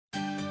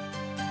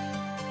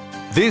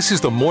This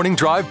is the Morning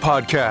Drive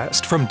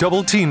Podcast from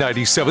Double T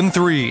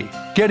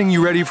 97.3, getting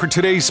you ready for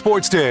today's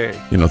sports day.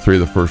 3 of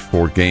the first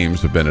 4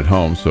 games have been at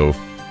home, so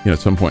at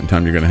some point in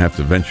time you're going to have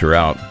to venture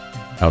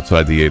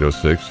outside the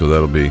 806, so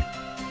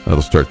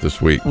that'll start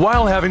this week.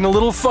 While having a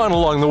little fun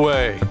along the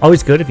way.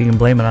 Always good if you can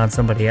blame it on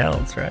somebody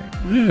else, right?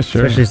 Yeah,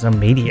 sure. Especially some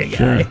media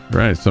guy. Sure.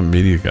 Right, some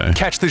media guy.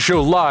 Catch the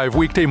show live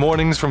weekday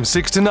mornings from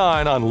 6 to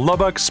 9 on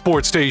Lubbock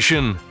Sports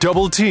Station,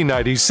 Double T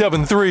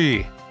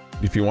 97.3.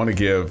 If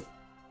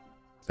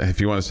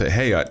you want to say,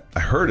 hey, I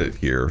heard it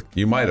here,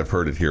 you might have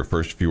heard it here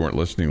first if you weren't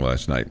listening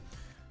last night.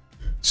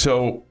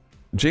 So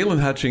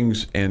Jalen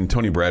Hutchings and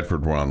Tony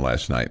Bradford were on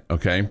last night,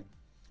 okay?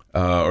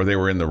 Or they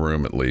were in the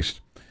room at least.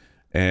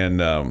 And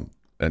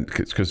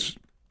because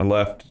I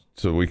left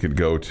so we could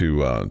go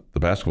to the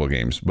basketball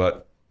games.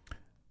 But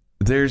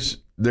there's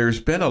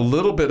been a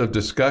little bit of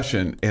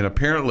discussion, and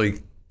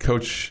apparently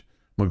Coach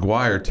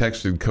McGuire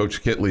texted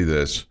Coach Kitley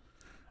this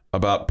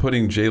about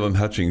putting Jalen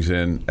Hutchings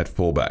in at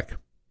fullback.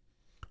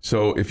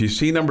 So if you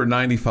see number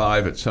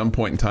 95 at some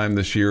point in time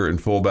this year in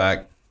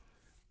fullback,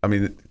 I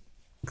mean,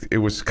 it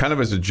was kind of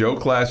as a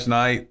joke last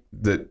night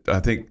that I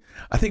think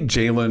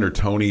Jalen or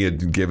Tony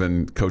had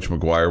given Coach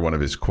McGuire one of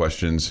his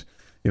questions.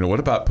 What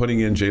about putting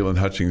in Jalen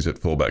Hutchings at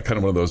fullback? Kind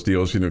of one of those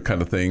deals,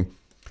 kind of thing.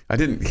 I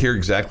didn't hear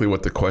exactly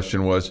what the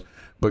question was,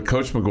 but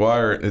Coach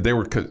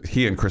McGuire,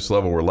 he and Chris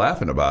Level were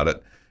laughing about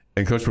it.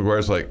 And Coach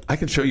McGuire's like, I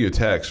can show you a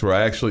text where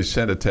I actually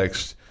sent a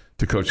text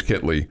to Coach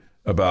Kitley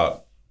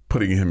about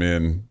putting him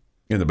in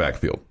the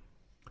backfield.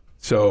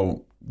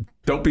 So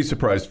don't be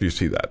surprised if you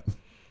see that.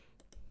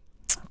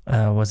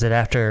 Was it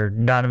after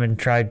Donovan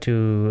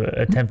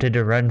attempted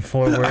to run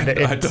forward? I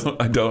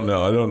don't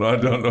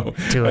know.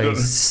 To a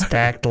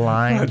stacked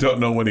line. I don't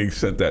know when he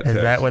sent that text.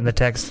 Is that when the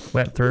text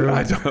went through?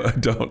 I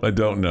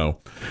don't know.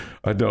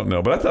 But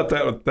I thought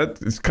that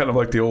is kind of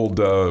like the old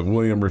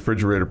William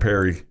Refrigerator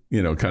Perry,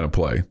 kind of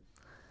play.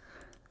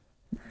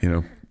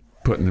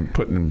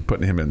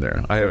 Putting him in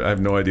there. I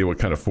have no idea what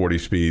kind of 40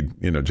 speed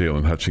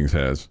Jalen Hutchings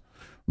has,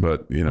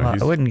 but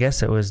I wouldn't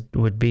guess it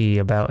would be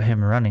about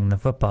him running the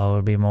football. It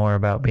would be more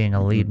about being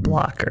a lead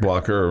blocker.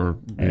 But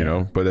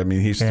I mean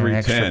he's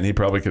 310. He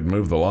probably could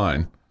move the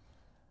line.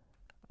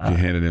 If you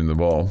handed him the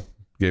ball,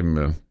 gave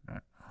him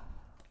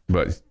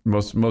but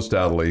most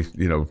undoubtedly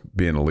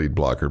being a lead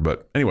blocker.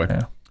 But anyway,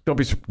 don't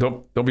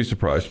be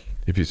surprised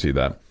if you see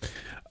that.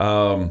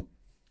 Tony,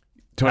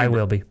 I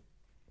will be.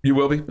 You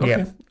will be? Okay.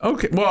 Yeah.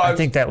 Okay. Well, I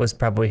think that was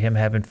probably him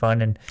having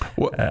fun,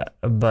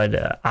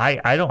 but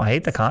I don't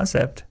hate the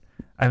concept.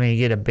 I mean, you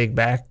get a big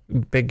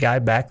guy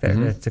back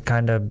there to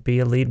kind of be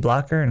a lead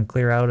blocker and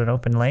clear out an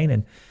open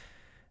lane,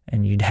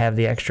 and you'd have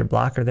the extra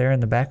blocker there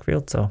in the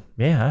backfield. So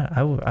yeah,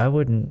 I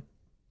wouldn't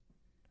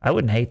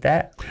hate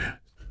that.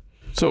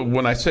 So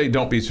when I say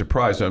don't be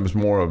surprised, I was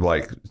more of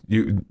like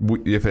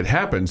if it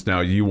happens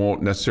now, you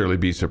won't necessarily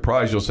be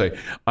surprised. You'll say,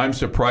 I'm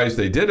surprised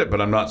they did it, but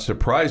I'm not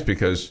surprised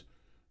because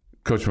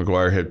Coach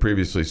McGuire had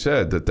previously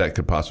said that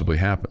could possibly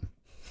happen.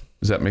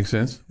 Does that make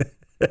sense?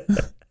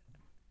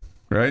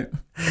 Right?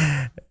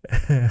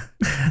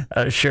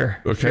 Sure.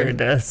 Okay. Sure it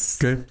does.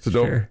 Okay.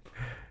 So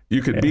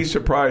you could be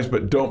surprised,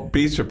 but don't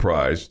be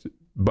surprised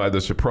by the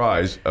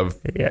surprise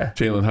of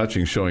Jalen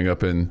Hutchings showing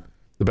up in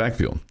the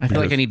backfield. I feel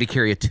like I need to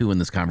carry a 2 in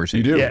this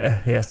conversation. You do.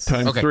 Yeah. Yes.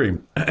 Times 3.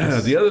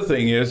 The other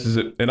thing is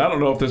that, and I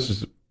don't know if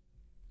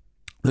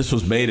this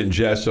was made in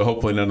jest, so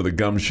hopefully none of the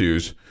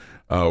gumshoes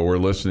were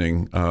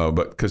listening,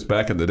 but because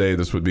back in the day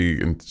this would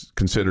be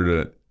considered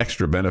an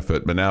extra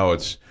benefit, but now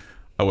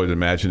I would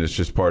imagine it's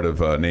just part of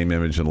name,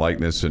 image, and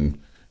likeness, and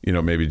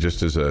maybe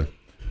just as a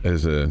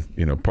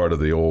part of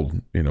the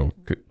old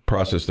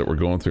process that we're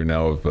going through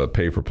now of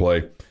pay for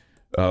play.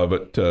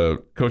 But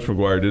Coach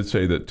McGuire did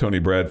say that Tony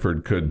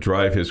Bradford could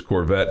drive his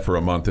Corvette for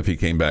a month if he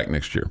came back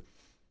next year.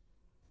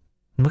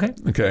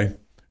 Okay.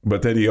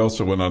 But then he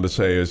also went on to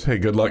say, "Hey,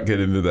 good luck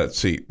getting into that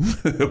seat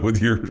with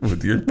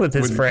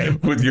his frame,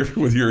 with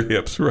your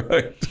hips,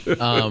 right?"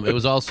 It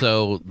was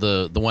also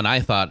the one I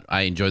thought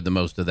I enjoyed the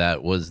most of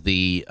that was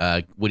the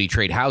would he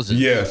trade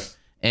houses? Yes.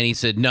 And he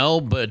said no,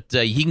 but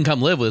he can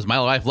come live with us. My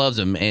wife loves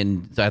him,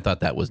 and I thought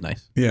that was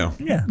nice. Yeah.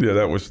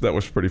 That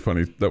was pretty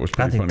funny.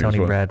 I think Tony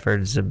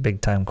Bradford is a big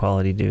time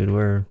quality dude.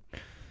 We're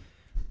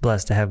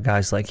blessed to have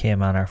guys like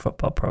him on our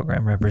football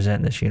program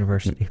representing this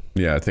university.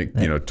 Yeah, I think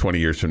 20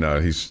 years from now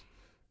he's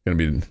going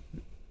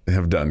to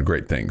have done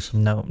great things.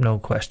 No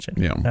question.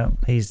 Yeah. No,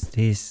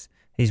 he's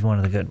one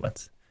of the good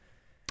ones.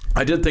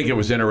 I did think it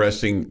was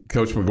interesting,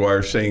 Coach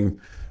McGuire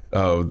saying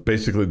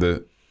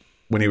basically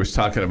when he was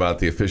talking about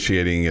the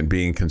officiating and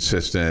being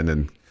consistent,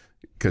 and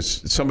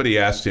because somebody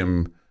asked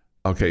him,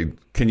 okay,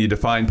 can you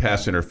define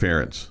pass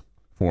interference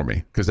for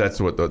me? Because that's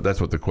what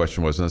the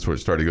question was, and that's where it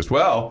started. He goes,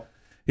 well,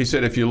 he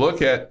said, if you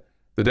look at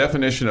the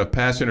definition of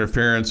pass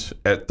interference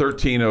at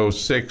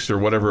 13:06 or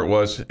whatever it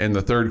was in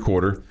the third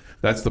quarter,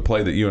 that's the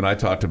play that you and I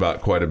talked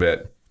about quite a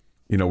bit,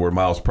 where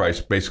Miles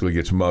Price basically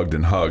gets mugged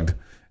and hugged,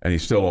 and he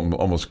still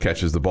almost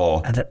catches the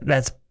ball.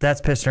 That's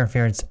pass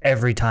interference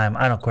every time.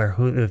 I don't care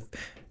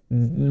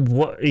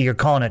what you're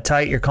calling it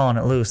tight, you're calling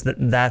it loose.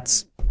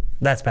 That's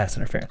That's pass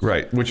interference.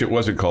 Right, which it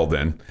wasn't called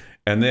then.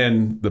 And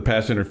then the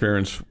pass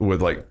interference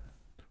with like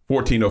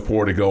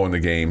 14:04 to go in the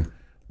game,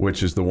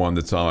 which is the one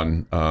that's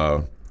on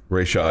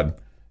Rashad,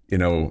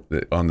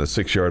 on the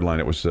 6-yard line.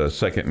 It was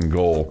 2nd and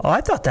goal. Oh,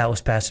 I thought that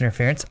was pass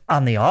interference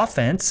on the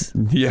offense.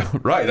 Yeah,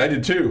 right. I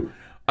did too.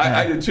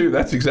 I did too.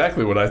 That's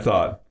exactly what I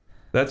thought.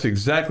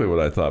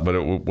 But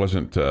it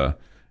wasn't.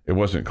 It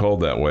wasn't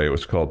called that way. It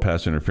was called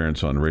pass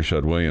interference on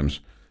Rashad Williams,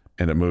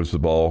 and it moves the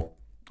ball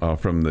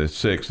from the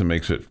 6 and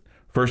makes it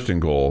 1st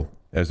and goal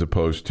as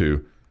opposed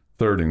to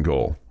 3rd and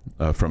goal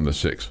from the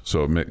 6.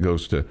 So it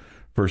goes to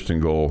 1st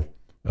and goal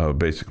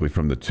basically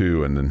from the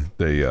 2, and then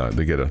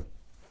they get a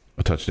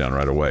touchdown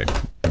right away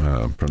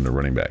from the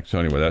running back. So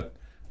anyway, that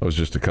was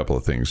just a couple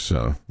of things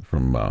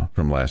from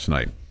last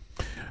night.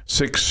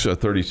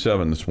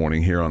 6:37 this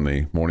morning here on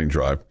the morning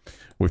drive.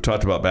 We've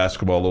talked about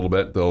basketball a little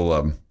bit.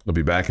 They'll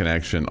be back in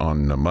action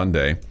on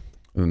Monday, and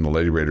then the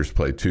Lady Raiders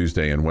play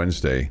Tuesday and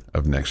Wednesday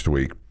of next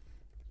week,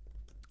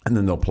 and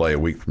then they'll play a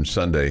week from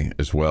Sunday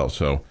as well.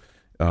 So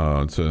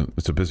it's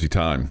a busy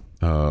time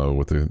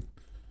with the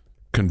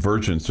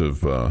convergence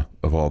of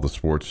all the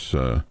sports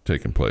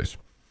taking place.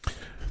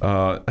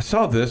 I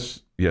saw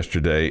this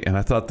yesterday, and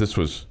I thought this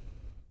was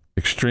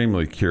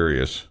extremely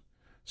curious.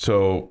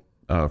 So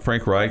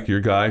Frank Reich,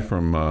 your guy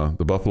from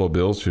the Buffalo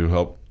Bills, who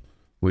helped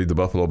lead the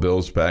Buffalo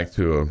Bills back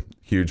to a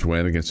huge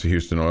win against the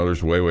Houston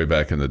Oilers way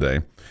back in the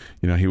day.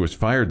 He was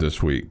fired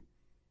this week.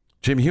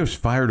 Jimmy, he was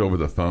fired over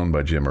the phone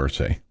by Jim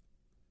Irsay.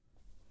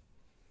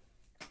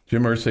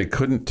 Jim Irsay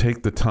couldn't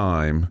take the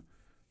time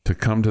to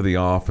come to the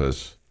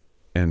office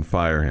and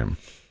fire him.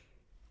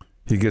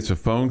 He gets a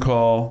phone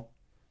call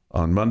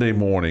on Monday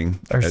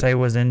morning. Irsay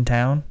was in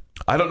town?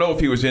 I don't know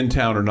if he was in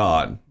town or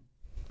not,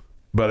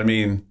 but I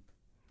mean,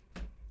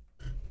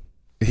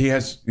 he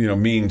has,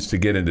 means to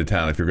get into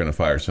town if you're going to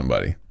fire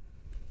somebody.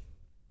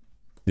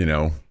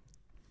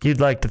 You'd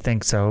like to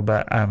think so,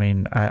 but I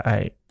mean,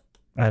 I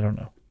don't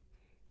know.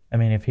 I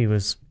mean, if he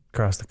was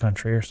across the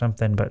country or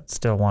something, but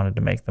still wanted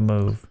to make the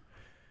move.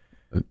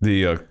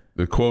 The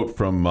quote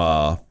from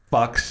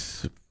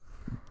Fox,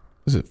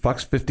 is it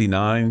Fox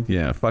 59?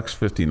 Yeah, Fox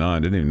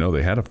 59. Didn't even know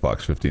they had a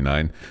Fox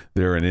 59.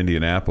 They're in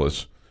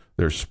Indianapolis.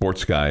 Their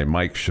sports guy,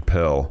 Mike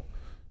Chappelle,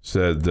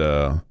 said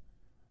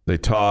they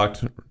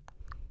talked.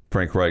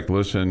 Frank Reich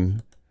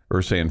listened.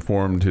 Irsay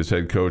informed his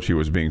head coach he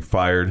was being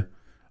fired.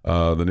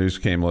 The news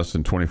came less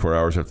than 24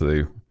 hours after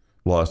they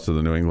lost to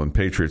the New England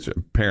Patriots.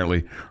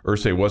 Apparently,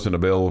 Irsay wasn't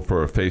available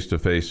for a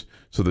face-to-face,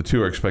 so the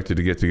two are expected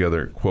to get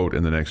together, quote,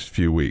 in the next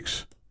few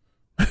weeks.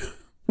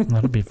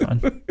 That'll be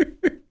fun.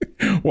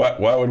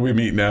 Why would we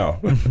meet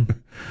now? Do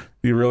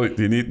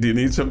you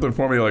need something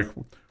for me, like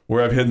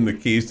where I've hidden the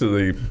keys to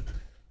the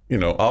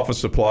office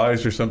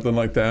supplies or something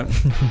like that?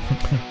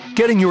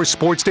 Getting your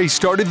sports day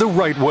started the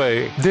right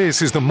way.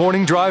 This is the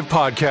Morning Drive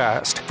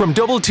Podcast from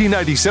Double T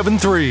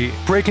 97.3,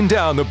 breaking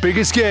down the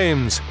biggest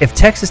games. If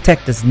Texas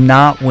Tech does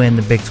not win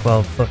the Big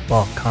 12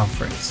 football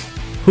conference,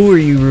 who are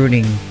you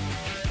rooting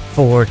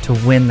for to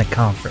win the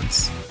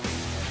conference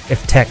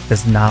if Tech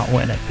does not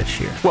win it this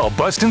year? Well,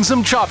 busting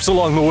some chops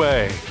along the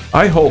way.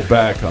 I hold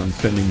back on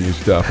sending you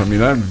stuff. I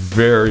mean, I'm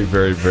very,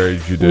 very, very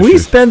judicious. We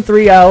spend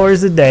 3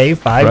 hours a day,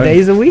 5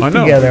 days a week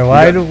together.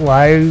 Why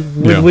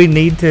would we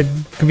need to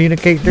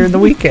communicate during the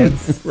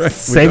weekends? Right.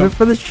 Save it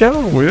for the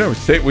show. We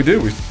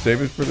do. We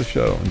save it for the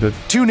show.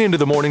 Tune into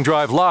the Morning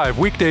Drive live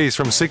weekdays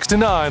from 6 to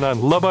 9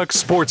 on Lubbock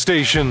Sports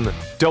Station,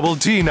 Double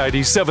T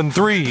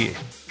 97.3.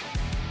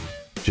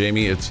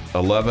 Jamie, it's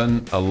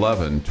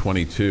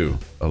 11/11/22.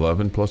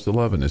 11 plus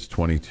 11 is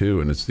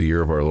 22, and it's the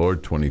year of our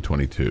Lord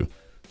 2022.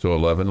 So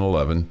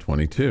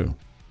 11/11/22. And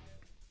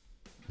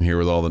here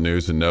with all the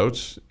news and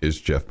notes is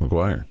Jeff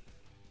McGuire.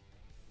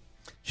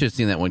 Should have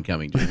seen that one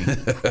coming, Jimmy.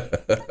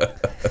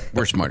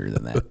 We're smarter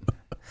than that.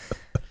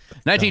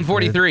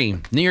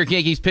 1943, New York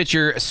Yankees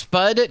pitcher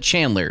Spud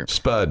Chandler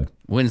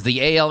wins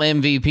the AL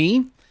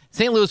MVP.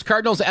 St. Louis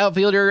Cardinals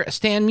outfielder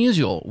Stan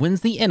Musial wins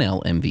the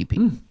NL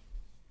MVP.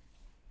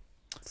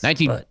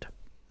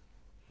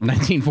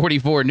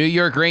 1944, New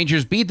York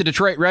Rangers beat the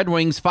Detroit Red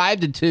Wings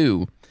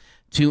 5-2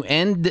 to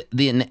end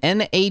the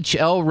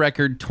NHL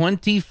record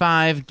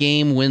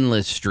 25-game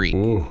winless streak.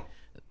 Ooh.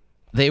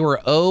 They were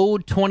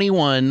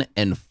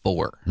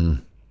 0-21-4.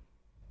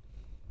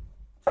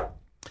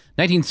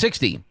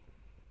 1960,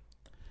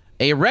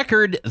 a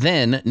record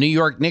then New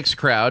York Knicks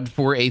crowd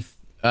for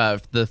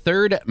the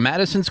third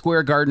Madison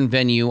Square Garden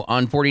venue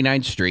on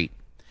 49th Street.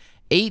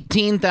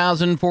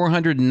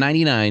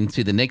 18,499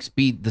 to the Knicks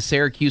beat the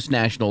Syracuse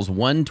Nationals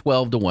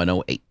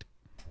 112-108.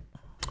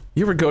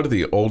 You ever go to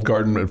the old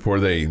Garden before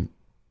they?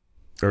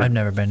 I've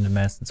never been to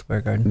Madison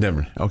Square Garden.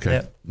 Never. Okay.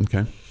 Yep.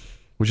 Okay.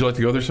 Would you like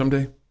to go there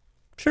someday?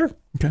 Sure.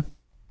 Okay.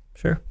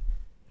 Sure.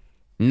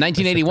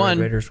 1981.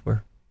 The Raiders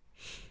were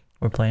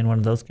playing one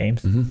of those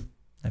games. Mm-hmm.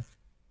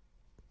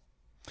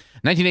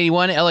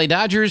 1981, LA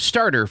Dodgers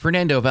starter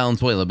Fernando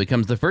Valenzuela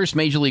becomes the first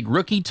Major League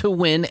rookie to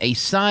win a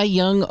Cy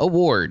Young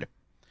Award.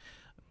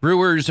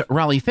 Brewers'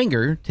 Raleigh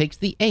Finger takes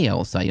the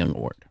AL Cy Young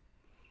Award.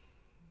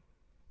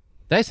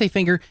 Did I say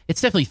finger? It's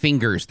definitely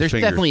fingers. There's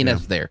definitely an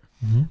S there.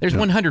 Mm-hmm. There's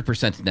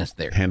 100% an S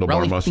there.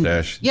 Handlebar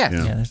mustache. Yes.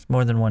 Yeah, there's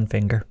more than one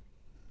finger.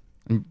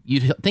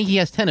 You'd think he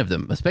has 10 of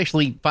them,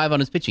 especially 5 on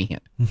his pitching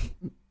hand.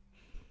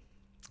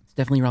 It's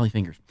definitely Raleigh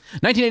fingers.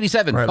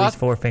 1987. Or at least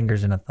 4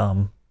 fingers and a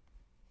thumb.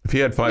 If he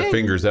had 5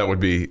 fingers,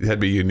 that'd be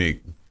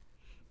unique.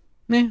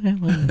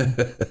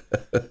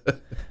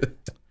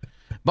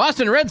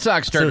 Boston Red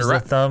Sox starter. So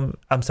is the thumb?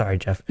 I'm sorry,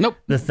 Jeff. Nope.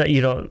 The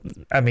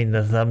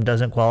thumb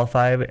doesn't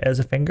qualify as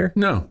a finger.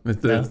 No,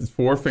 it's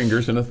 4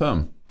 fingers and a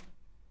thumb.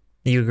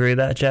 You agree with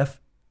that,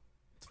 Jeff?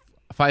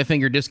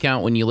 5-finger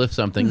discount when you lift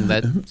something. I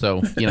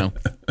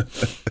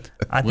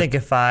think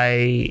if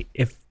I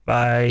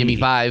give me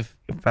 5.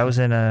 If I was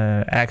in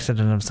an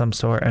accident of some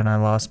sort and I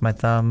lost my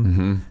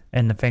thumb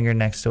and the finger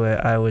next to it,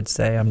 I would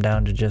say I'm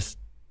down to just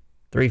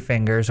 3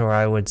 fingers, or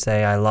I would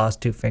say I lost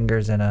 2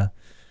 fingers and a.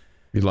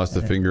 You lost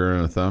a finger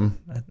and a thumb?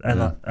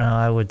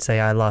 I would say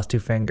I lost 2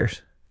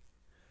 fingers.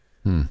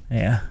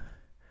 Yeah.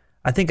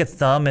 I think a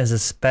thumb is a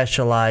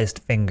specialized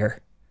finger.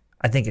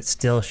 I think it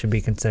still should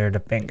be considered a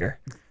finger.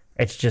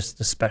 It's just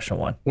a special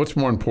one. What's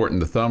more important,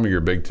 the thumb or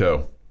your big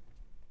toe?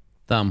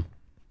 Thumb.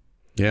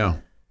 Yeah,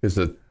 because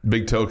the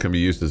big toe can be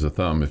used as a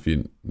thumb if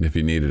you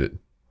needed it.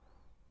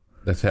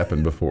 That's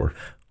happened before.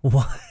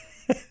 What?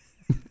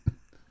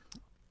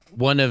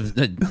 One of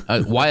the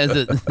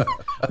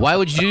why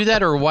would you do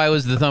that, or why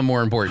was the thumb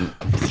more important?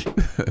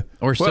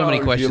 Or so many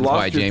questions.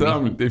 Why,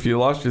 Jamie? If you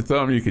lost your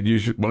thumb, you could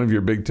use one of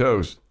your big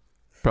toes.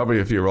 Probably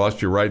if you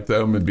lost your right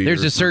thumb, it'd be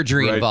there's a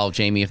surgery involved,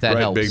 Jamie. If that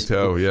helps, big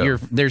toe. Yeah,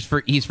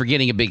 he's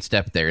forgetting a big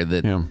step there.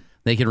 That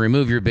they can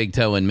remove your big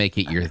toe and make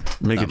it your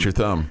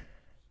thumb.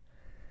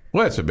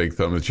 Well, that's a big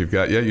thumb that you've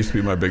got. Yeah, it used to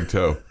be my big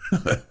toe.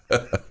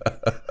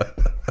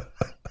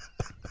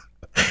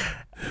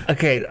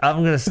 Okay, I'm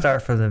going to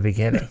start from the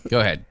beginning. Go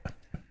ahead.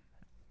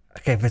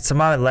 Okay, if it's on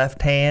my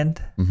left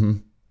hand,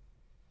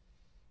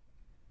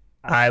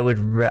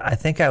 I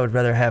think I would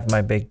rather have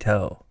my big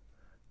toe.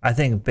 I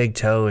think big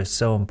toe is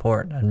so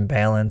important and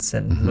balance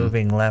and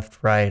moving left,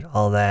 right,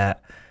 all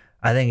that.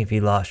 I think if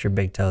you lost your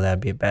big toe,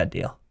 that'd be a bad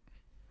deal.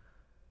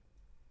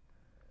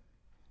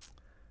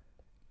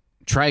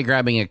 Try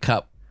grabbing a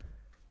cup.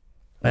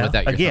 Well,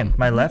 again,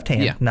 my left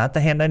hand, not the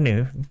hand I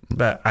knew,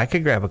 but I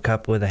could grab a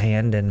cup with a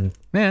hand and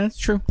that's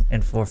true.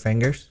 And 4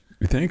 fingers.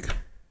 You think?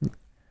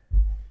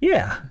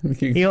 Yeah.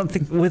 You don't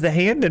think with a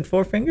hand and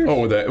 4 fingers?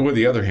 Oh, with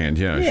the other hand,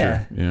 yeah,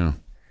 sure. Yeah.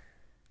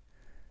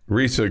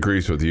 Risa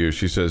agrees with you.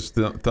 She says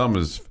thumb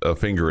is a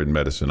finger in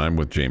medicine. I'm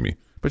with Jamie,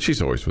 but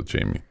she's always with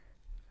Jamie.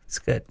 It's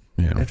good.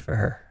 Yeah. Good for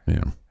her.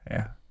 Yeah.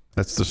 Yeah.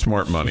 That's the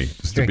smart money,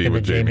 is to be Drinking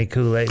with the Jamie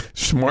Kool-Aid.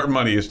 Smart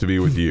money is to be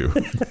with you.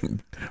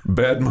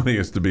 Bad money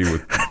is to be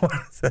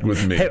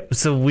with me. Hey,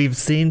 so we've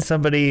seen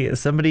somebody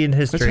in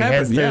history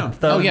has their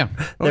thumb,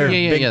 their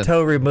big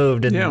toe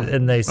removed,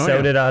 and they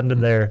sewed it onto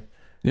their.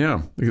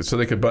 Yeah, so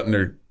they could button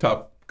their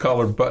top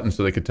collar button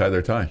so they could tie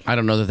their tie. I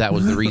don't know that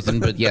was the reason,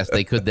 but yes,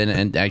 they could then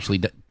and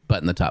actually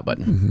button the top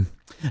button.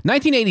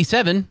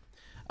 1987,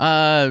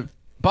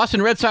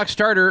 Boston Red Sox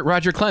starter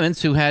Roger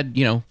Clemens, who had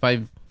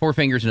 4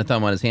 fingers and a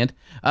thumb on his hand,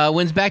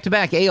 wins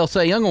back-to-back AL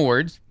Cy Young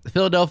awards. The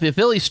Philadelphia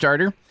Phillies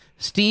starter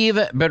Steve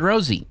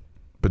Bedrosian.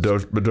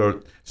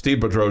 Steve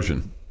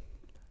Bedrosian.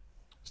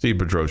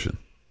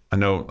 I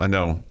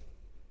know.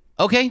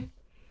 Okay.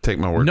 Take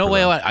my word. No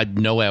way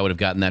I would have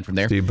gotten that from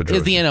there. Steve Bedrosian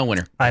is the NL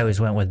winner. I always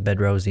went with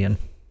Bedrosian.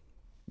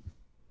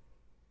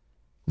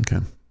 Okay.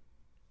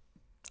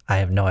 I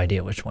have no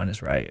idea which one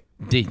is right.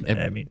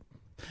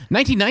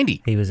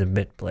 1990. He was a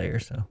bit player,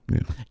 so. Yeah.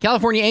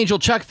 California Angel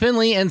Chuck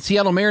Finley and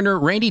Seattle Mariner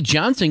Randy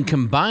Johnson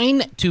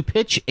combine to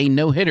pitch a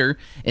no-hitter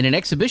in an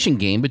exhibition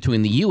game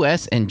between the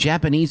U.S. and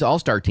Japanese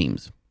all-star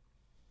teams.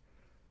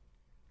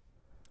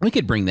 We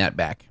could bring that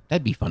back.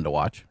 That'd be fun to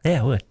watch.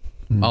 Yeah, it would.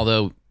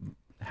 Although,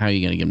 how are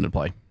you going to get him to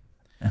play?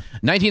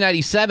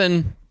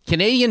 1997,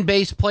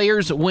 Canadian-based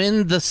players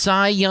win the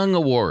Cy Young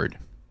Award.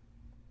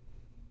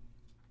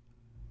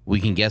 We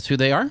can guess who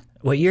they are?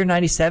 What year,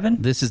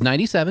 97? This is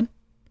 97.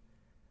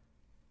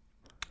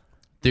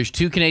 There's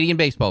 2 Canadian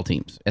baseball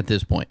teams at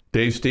this point.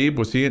 Dave Stieb,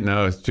 was he it?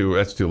 No,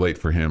 that's too late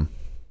for him.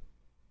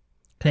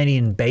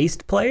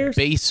 Canadian-based players?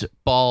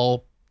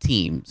 Baseball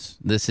teams.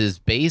 This is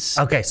base.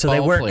 Okay, so they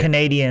weren't players.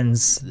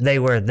 Canadians.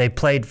 They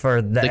played for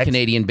the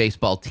Canadian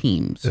baseball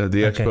teams. The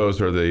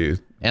Expos or the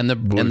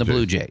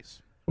Blue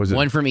Jays. Was it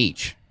one from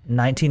each?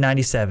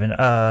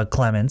 1997.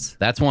 Clemens.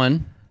 That's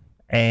one.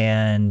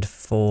 And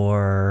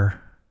for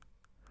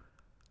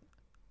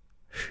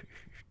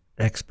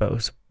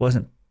Expos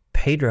wasn't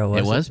Pedro, was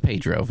it? It was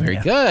Pedro. Very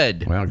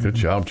good. Wow, good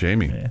job,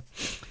 Jamie. Yeah.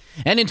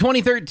 And in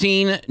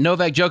 2013,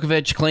 Novak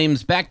Djokovic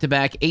claims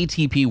back-to-back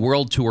ATP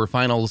World Tour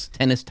Finals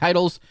tennis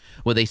titles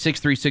with a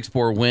 6-3,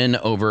 6-4 win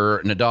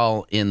over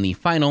Nadal in the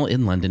final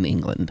in London,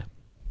 England.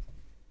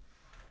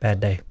 Bad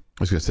day. I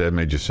was going to say, it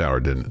made you sour,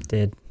 didn't it? It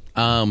did.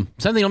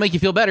 Something that'll make you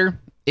feel better.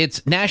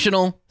 It's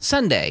National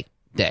Sunday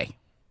Day.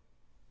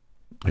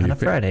 On a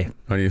Friday.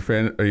 Are you a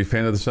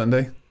fan of the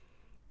Sunday?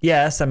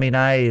 Yes. I mean,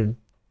 I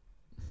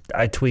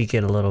tweak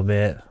it a little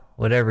bit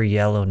whatever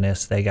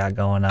yellowness they got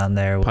going on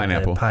there. With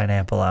Pineapple. The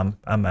pineapple,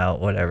 I'm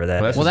out. Whatever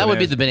that. Well, is. that would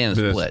be the banana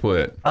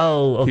split.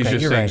 Oh, okay. He's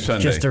just You're saying right.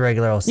 Sundae. Just a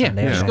regular old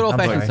Sunday. Just Okay. good old I'm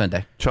fashioned sorry.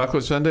 Sunday.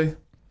 Chocolate sundae?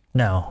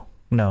 No,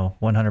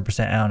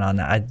 100% out on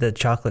that. The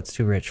chocolate's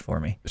too rich for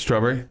me.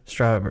 Strawberry?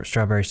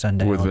 Strawberry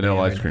Sundae With all day,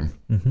 vanilla every ice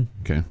day. cream.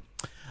 Okay.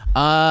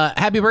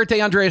 Happy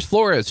birthday, Andreas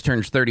Flores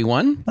turns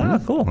 31.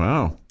 Oh, cool.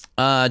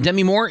 Wow.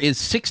 Demi Moore is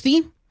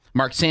 60.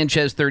 Mark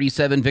Sanchez,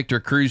 37. Victor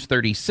Cruz,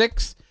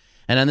 36.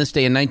 And on this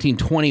day in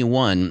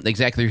 1921,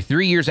 exactly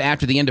 3 years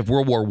after the end of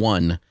World War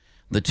I,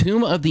 the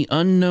Tomb of the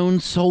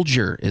Unknown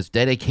Soldier is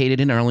dedicated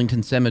in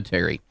Arlington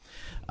Cemetery.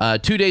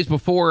 2 days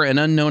before, an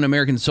unknown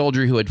American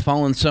soldier who had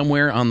fallen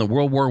somewhere on the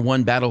World War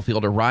I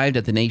battlefield arrived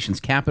at the nation's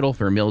capital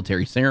for a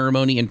military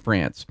ceremony in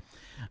France.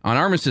 On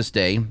Armistice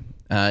Day,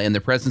 in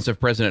the presence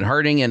of President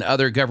Harding and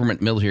other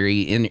government,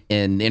 military,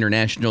 and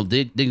international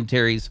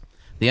dignitaries,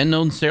 the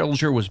unknown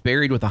soldier was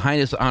buried with the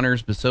highest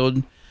honors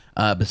bestowed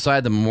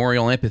beside the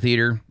Memorial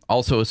Amphitheater.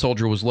 Also, a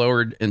soldier was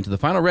lowered into the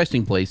final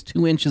resting place.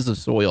 2 inches of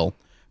soil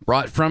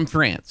brought from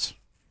France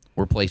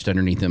were placed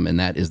underneath him, and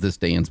that is this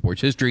day in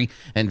sports history.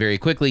 And very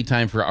quickly,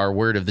 time for our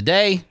word of the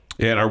day.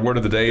 Yeah, and our word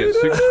of the day at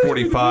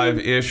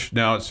 6:45-ish,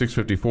 now at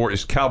 6:54,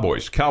 is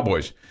Cowboys.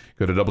 Cowboys.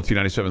 Go to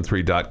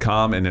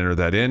doublet973.com and enter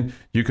that in.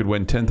 You could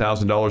win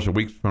 $10,000 a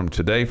week from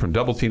today from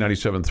Double T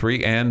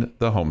 97.3 and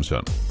the Home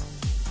Zone.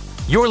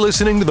 You're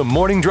listening to the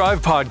Morning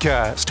Drive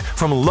podcast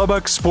from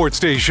Lubbock Sports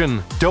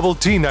Station, Double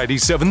T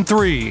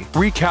 97.3,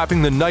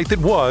 recapping the night that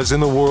was in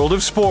the world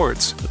of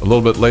sports. A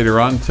little bit later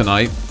on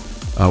tonight,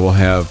 we'll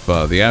have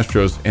the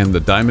Astros and the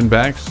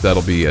Diamondbacks.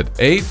 That'll be at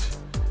 8.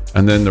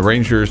 And then the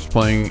Rangers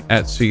playing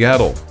at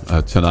Seattle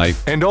tonight.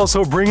 And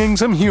also bringing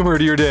some humor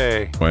to your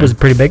day. Was it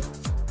pretty big?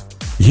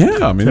 Yeah,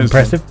 I mean, it's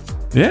Impressive?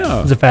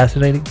 Yeah. Was it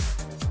fascinating?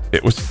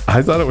 It was.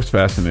 I thought it was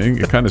fascinating.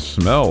 It kind of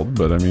smelled,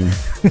 but I mean.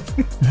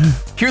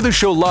 Hear the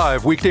show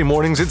live weekday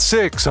mornings at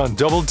 6 on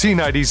Double T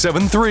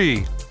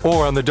 97.3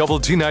 or on the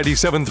Double T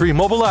 97.3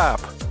 mobile app.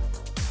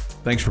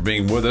 Thanks for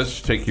being with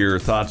us. Take your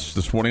thoughts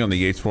this morning on the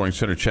Yates Flooring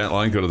Center chat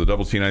line. Go to the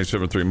Double T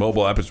 97.3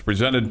 mobile app. It's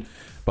presented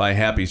by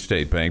Happy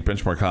State Bank.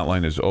 Benchmark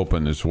hotline is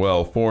open as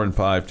well.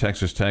 4-5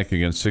 Texas Tech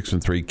against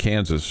 6-3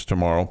 Kansas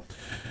tomorrow.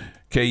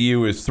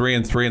 KU is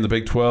 3-3 in the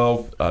Big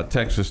 12.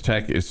 Texas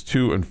Tech is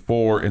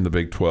 2-4 in the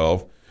Big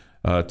 12.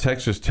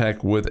 Texas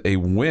Tech with a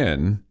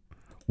win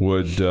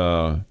would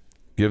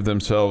give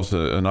themselves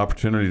an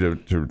opportunity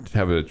to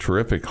have a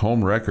terrific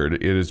home record.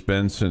 It has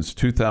been since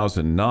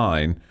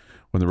 2009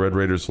 when the Red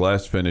Raiders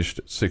last finished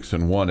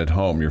 6-1 at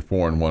home. You're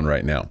 4-1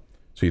 right now.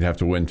 So you'd have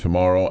to win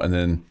tomorrow and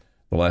then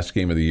the last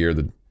game of the year,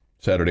 the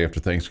Saturday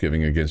after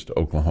Thanksgiving against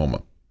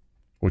Oklahoma,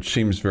 which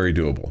seems very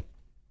doable.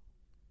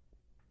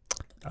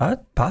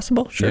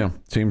 Possible, sure. Yeah,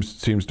 seems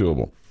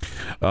doable.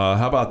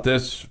 How about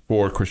this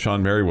for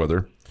Krishan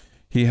Merriweather?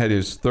 He had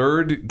his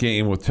 3rd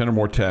game with 10 or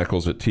more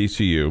tackles at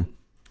TCU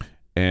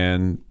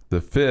and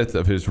the 5th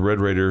of his Red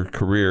Raider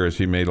career as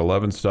he made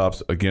 11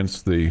 stops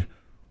against the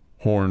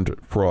Horned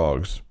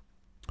Frogs.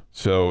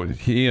 So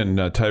he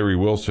and Tyree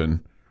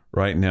Wilson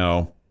right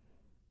now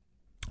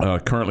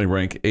currently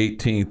rank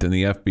 18th in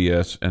the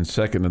FBS and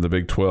 2nd in the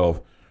Big 12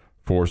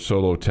 for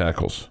solo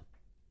tackles.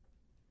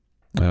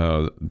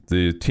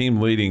 The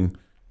team leading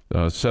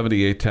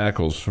 78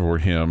 tackles for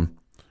him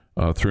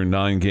through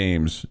 9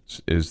 games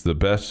is the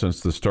best since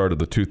the start of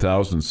the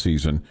 2000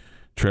 season,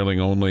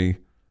 trailing only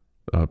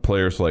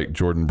players like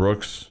Jordan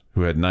Brooks,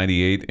 who had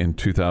 98 in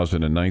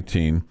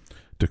 2019,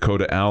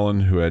 Dakota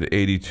Allen, who had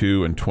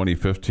 82 in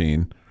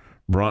 2015,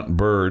 Bronton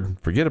Bird,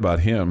 forget about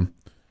him,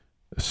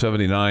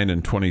 79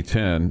 in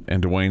 2010,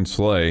 and Dwayne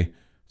Slay,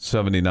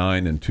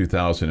 79 in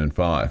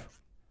 2005.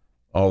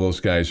 All those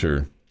guys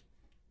are,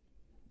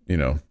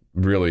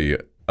 really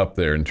up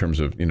there in terms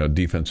of,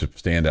 defensive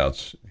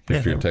standouts,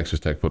 history of Texas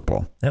Tech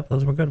football. Yep,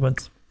 those were good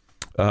ones.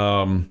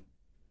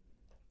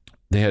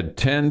 They had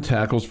 10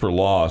 tackles for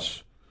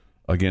loss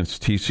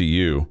against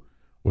TCU. It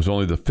was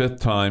only the 5th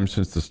time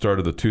since the start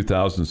of the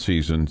 2000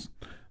 season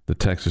that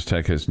Texas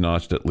Tech has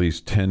notched at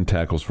least 10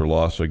 tackles for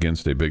loss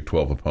against a Big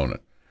 12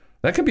 opponent.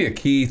 That could be a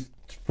key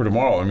for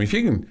tomorrow. I mean, if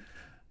you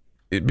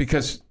can,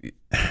 because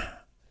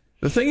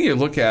the thing you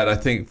look at, I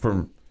think,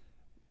 from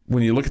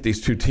when you look at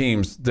these two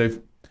teams, they've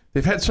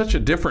had such a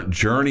different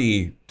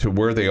journey to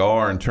where they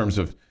are in terms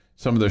of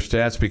some of their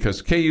stats,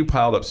 because KU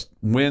piled up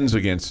wins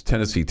against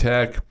Tennessee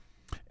Tech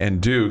and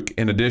Duke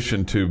in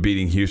addition to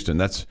beating Houston.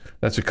 That's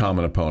a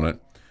common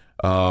opponent.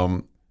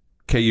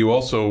 KU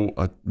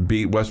also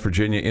beat West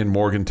Virginia in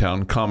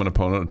Morgantown, common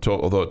opponent,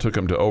 although it took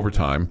them to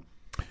overtime.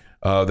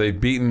 They've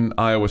beaten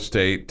Iowa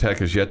State. Tech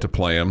has yet to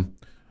play them.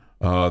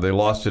 They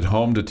lost at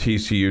home to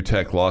TCU.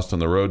 Tech lost on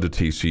the road to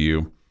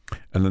TCU.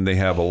 And then they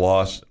have a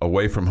loss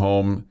away from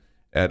home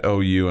at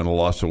OU and a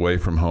loss away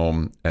from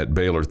home at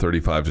Baylor,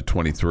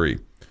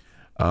 35-23.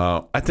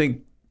 I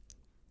think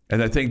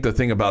the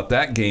thing about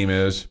that game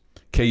is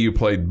KU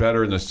played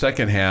better in the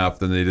second half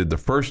than they did the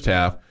first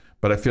half,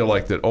 but I feel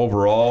like that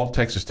overall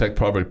Texas Tech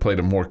probably played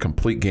a more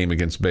complete game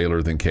against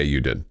Baylor than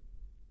KU did.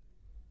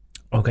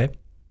 Okay.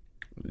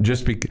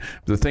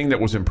 The thing that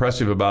was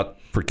impressive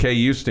for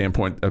KU's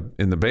standpoint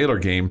in the Baylor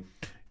game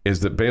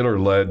is that Baylor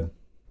led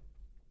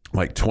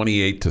like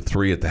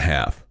 28-3 at the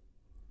half,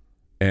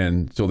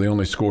 and so they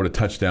only scored a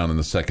touchdown in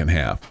the second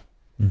half.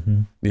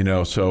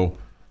 Mm-hmm. So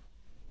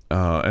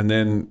and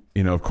then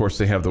of course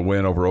they have the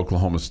win over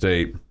Oklahoma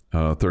State,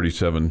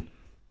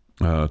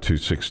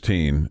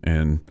 37-16,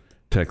 and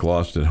Tech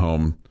lost at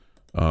home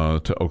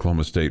to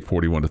Oklahoma State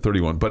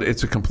 41-31. But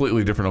it's a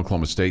completely different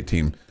Oklahoma State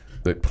team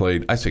that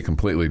played. I say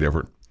completely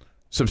different,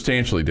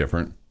 substantially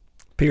different.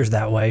 Appears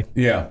that way.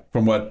 Yeah,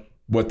 from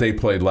what they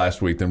played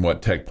last week than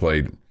what Tech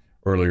played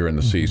earlier in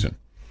the season.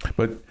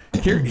 But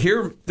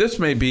here, this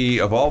may be,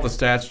 of all the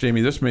stats, Jamie,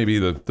 this may be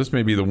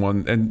the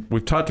one, and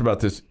we've talked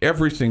about this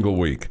every single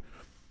week.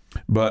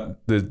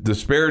 But the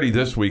disparity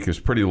this week is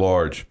pretty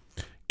large.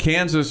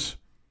 Kansas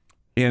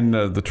in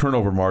the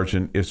turnover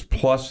margin is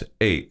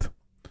 +8.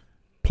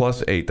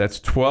 +8. That's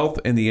 12th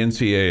in the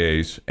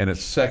NCAAs, and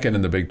it's second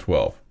in the Big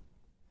 12.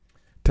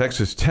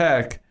 Texas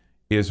Tech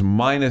is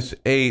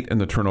 -8 in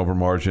the turnover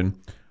margin,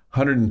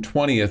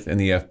 120th in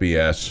the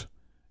FBS,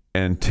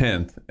 and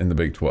 10th in the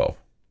Big 12.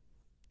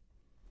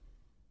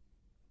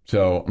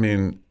 So, I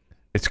mean,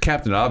 it's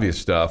Captain Obvious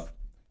stuff,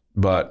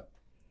 but,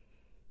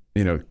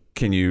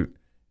 can you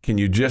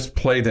just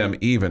play them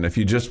even? If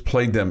you just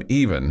played them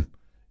even,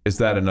 is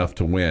that enough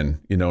to win,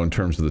 in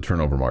terms of the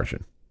turnover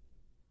margin?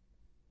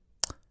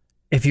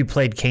 If you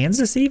played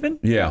Kansas even?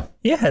 Yeah.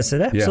 Yes,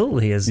 it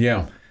absolutely is.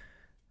 Yeah.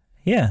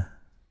 Yeah.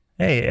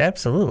 Hey,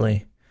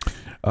 absolutely.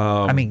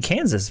 I mean,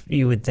 Kansas,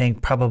 you would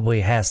think,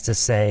 probably has to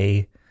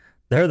say,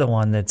 they're the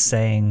one that's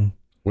saying,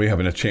 we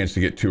have a chance to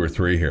get 2 or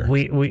 3 here.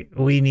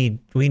 We need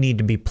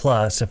to be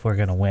plus if we're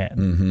going to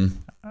win.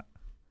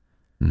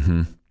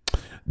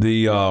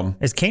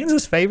 Is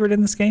Kansas favored in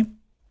this game?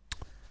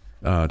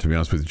 To be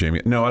honest with you,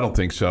 Jamie, no, I don't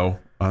think so.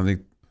 I think,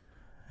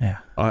 yeah,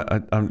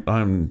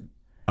 I'm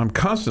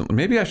constantly.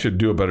 Maybe I should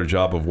do a better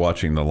job of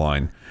watching the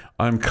line.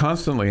 I'm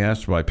constantly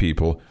asked by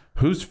people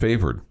who's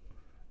favored,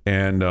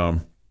 and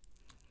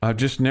I've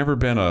just never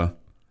been a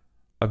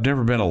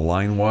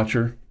line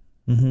watcher.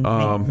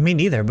 Mm-hmm. Me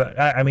neither. But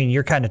I mean,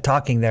 you're kind of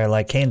talking there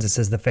like Kansas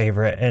is the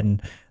favorite,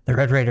 and the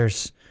Red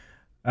Raiders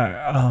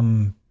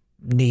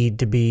need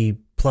to be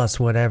plus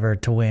whatever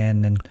to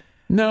win. And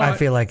no, I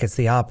feel like it's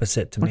the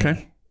opposite to me.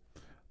 Okay.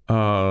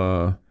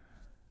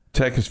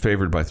 Tech is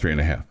favored by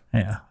 3.5.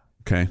 Yeah.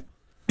 Okay.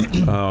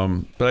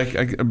 But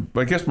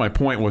I guess my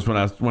point was when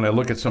I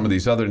look at some of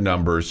these other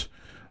numbers,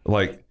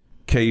 like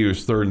KU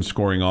is 3rd in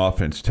scoring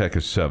offense, Tech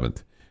is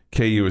 7th.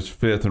 KU is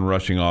 5th in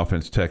rushing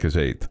offense, Tech is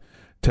 8th.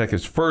 Tech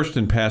is 1st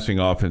in passing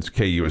offense,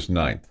 KU is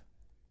 9th.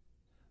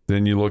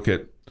 Then you look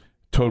at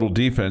total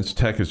defense,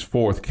 Tech is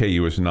 4th,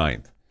 KU is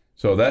 9th.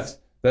 So that's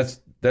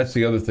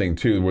the other thing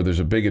too, where there's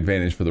a big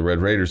advantage for the Red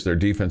Raiders. Their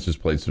defense has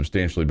played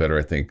substantially better,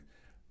 I think,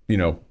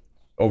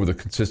 over the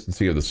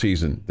consistency of the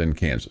season than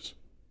Kansas.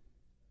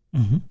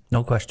 Mm-hmm.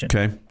 No question.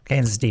 Okay.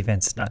 Kansas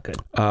defense is not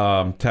good.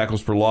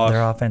 Tackles for loss.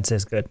 Their offense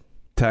is good.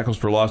 Tackles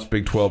for loss,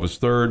 Big 12 is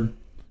 3rd.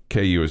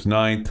 KU is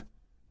 9th.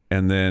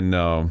 And then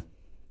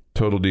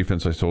total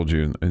defense, I told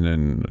you, and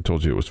then I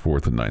told you it was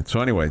 4th and 9th.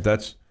 So anyway,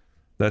 it's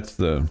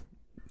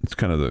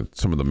kind of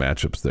some of the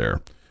matchups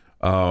there.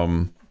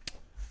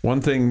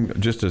 One thing,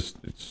 just a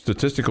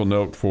statistical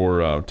note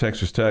for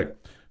Texas Tech,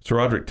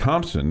 SaRodorick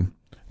Thompson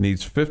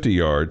needs 50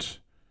 yards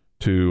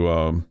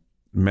to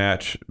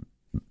match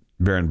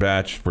Baron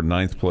Batch for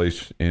 9th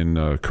place in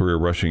career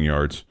rushing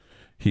yards.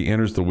 He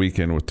enters the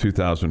weekend with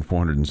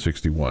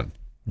 2,461.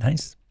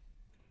 Nice.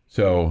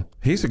 So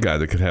he's a guy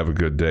that could have a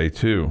good day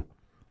too.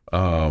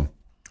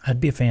 I'd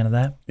be a fan of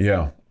that.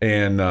 Yeah,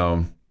 and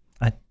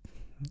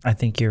I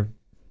think your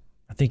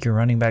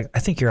running back. I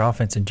think your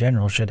offense in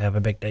general should have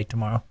a big day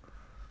tomorrow.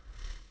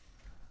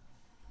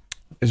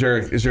 Is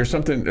there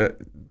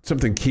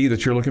something key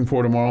that you're looking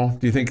for tomorrow?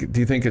 Do you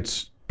think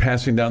it's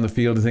passing down the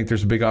field? Do you think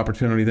there's a big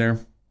opportunity there?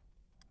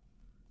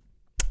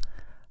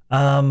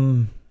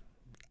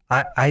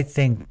 I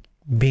think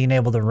being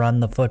able to run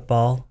the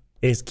football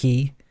is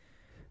key.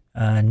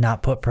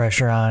 Not put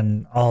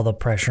all the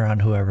pressure on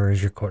whoever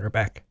is your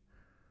quarterback.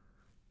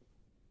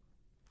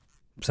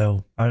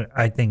 So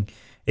I think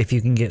if you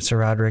can get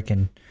SaRodorick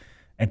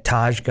and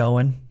Taj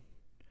going,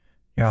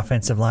 your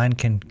offensive line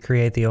can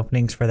create the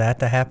openings for that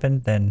to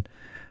happen, then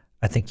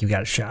I think you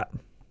got a shot.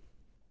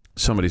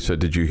 Somebody said,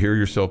 "Did you hear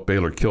yourself?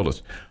 Baylor killed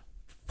us."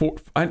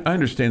 I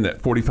understand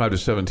that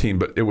 45-17,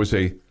 but it was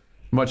a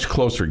much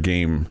closer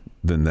game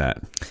than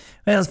that.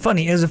 Well, it was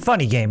funny. It was a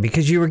funny game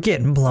because you were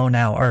getting blown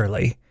out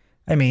early.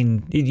 I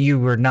mean, you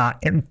were not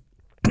in,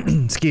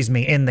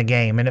 in the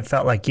game, and it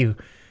felt like you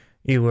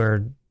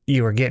were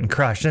getting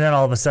crushed. And then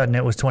all of a sudden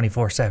it was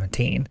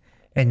 24-17,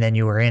 and then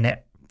you were in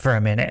it for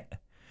a minute,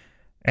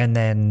 and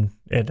then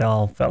it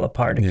all fell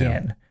apart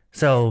again. Yeah.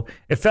 So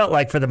it felt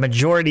like for the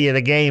majority of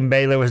the game,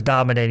 Baylor was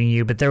dominating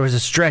you, but there was a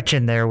stretch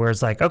in there where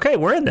it's like, okay,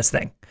 we're in this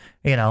thing,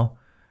 and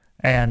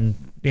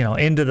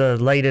into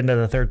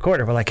the third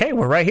quarter, we're like, hey,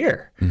 we're right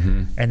here.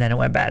 Mm-hmm. And then it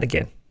went bad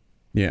again.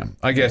 Yeah,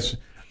 I guess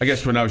I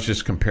guess when I was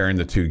just comparing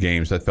the two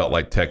games, I felt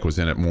like Tech was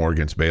in it more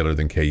against Baylor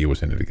than KU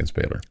was in it against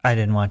Baylor. I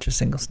didn't watch a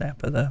single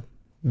snap of the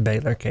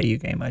Baylor KU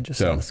game. I just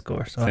saw the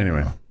score. So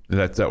anyway,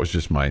 that was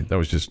just my take. That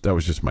was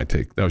just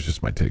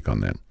my take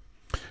on that.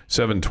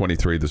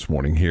 7:23 this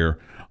morning here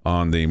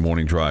on the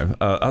Morning Drive.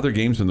 Other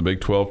games in the Big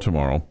 12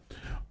 tomorrow.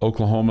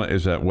 Oklahoma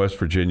is at West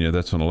Virginia.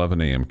 That's an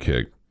 11 a.m.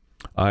 kick.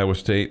 Iowa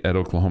State at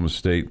Oklahoma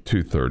State,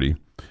 2:30.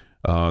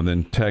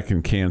 Then Tech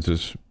and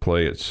Kansas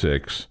play at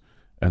 6.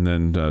 And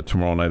then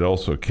tomorrow night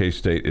also,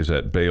 K-State is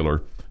at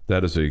Baylor.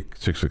 That is a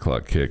 6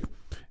 o'clock kick.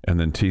 And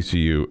then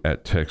TCU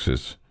at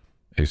Texas,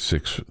 a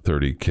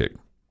 6:30 kick.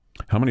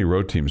 How many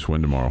road teams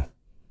win tomorrow?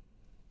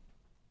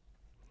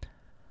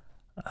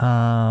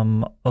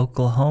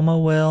 Oklahoma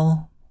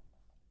will.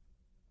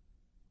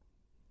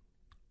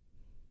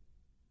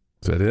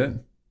 Is that it?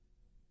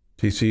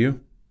 TCU?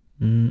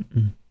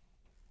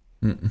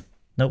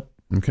 Nope.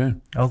 Okay.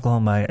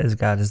 Oklahoma is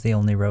the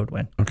only road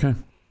win. Okay.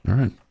 All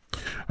right.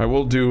 I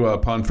will do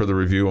upon further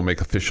review. We'll make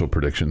official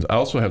predictions. I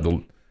also have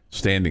the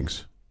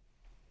standings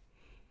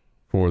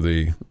for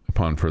the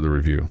upon further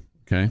review.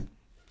 Okay.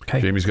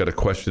 Jamie's got a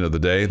question of the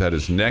day. That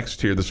is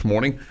next here this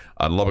morning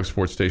on Lubbock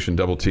Sports Station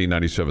Double T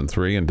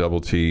 97.3 and Double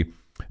T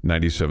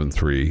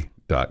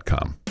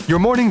 97.3.com. Your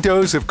morning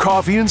dose of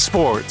coffee and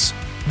sports.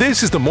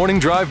 This is the Morning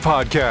Drive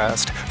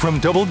Podcast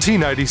from Double T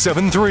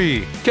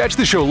 97.3. Catch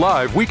the show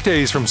live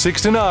weekdays from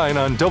 6 to 9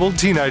 on Double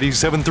T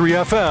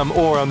 97.3 FM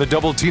or on the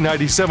Double T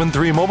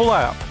 97.3 mobile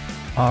app.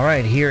 All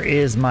right, here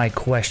is my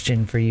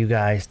question for you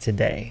guys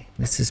today.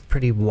 This is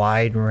pretty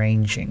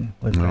wide-ranging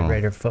with Red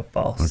Raider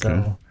football,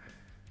 so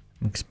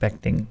I'm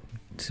expecting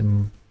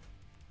some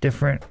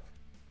different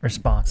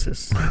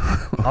responses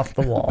off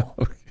the wall.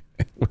 Okay.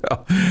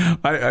 Well,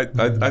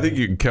 I think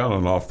you can count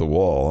on off the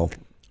wall.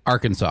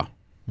 Arkansas.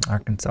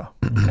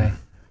 Okay.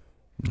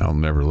 I'll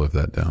never live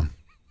that down.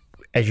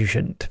 As you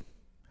shouldn't.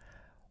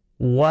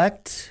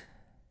 What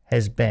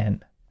has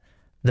been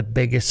the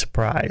biggest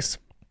surprise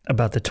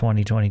about the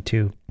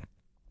 2022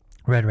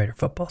 Red Raider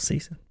football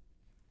season?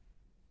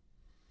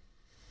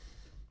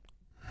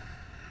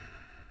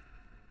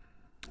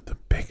 The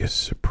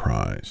biggest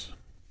surprise.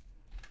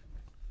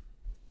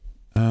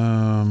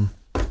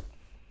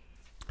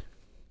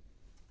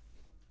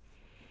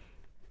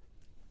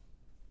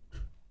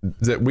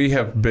 That we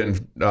have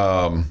been,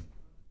 I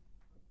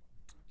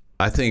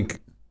think,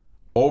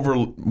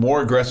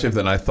 more aggressive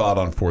than I thought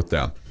on fourth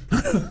down.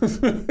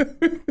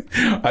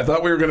 I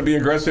thought we were going to be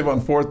aggressive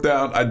on fourth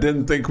down. I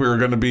didn't think we were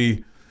going to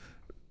be,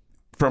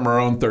 from our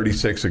own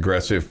 36,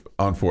 aggressive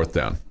on fourth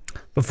down.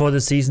 Before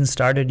the season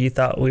started, you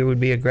thought we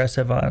would be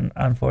aggressive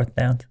on fourth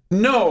downs?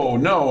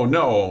 No.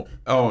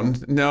 Oh,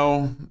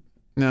 no.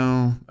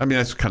 I mean,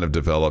 that's kind of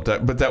developed,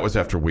 but that was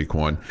after week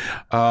 1.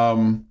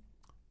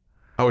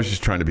 I was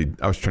just trying to be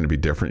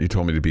different. You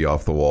told me to be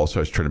off the wall, so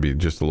I was trying to be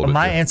just a little bit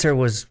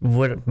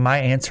different. My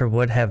answer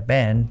would have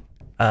been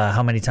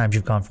how many times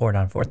you've gone forward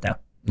on fourth down.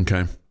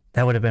 Okay.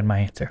 That would have been my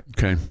answer.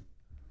 Okay.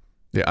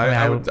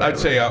 Yeah, I'd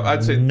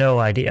say no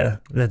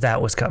idea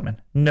that was coming.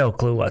 No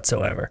clue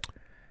whatsoever.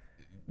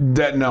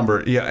 That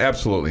number, yeah,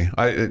 absolutely.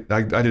 I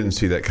didn't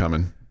see that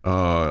coming.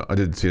 My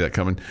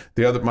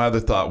other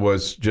thought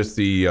was just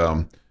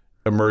the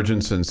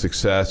emergence and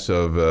success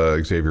of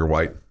Xavier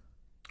White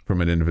from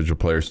an individual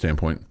player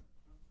standpoint.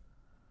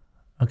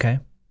 Okay.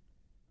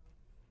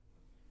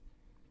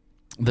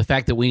 The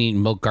fact that we need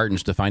milk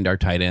cartons to find our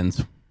tight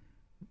ends.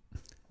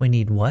 We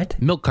need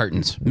what? Milk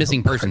cartons.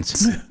 Missing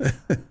persons.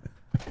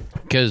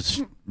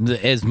 Because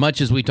as much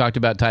as we talked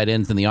about tight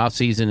ends in the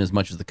offseason, as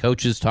much as the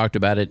coaches talked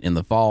about it in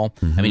the fall,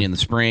 in the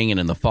spring and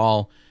in the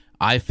fall,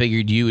 I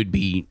figured you would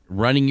be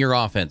running your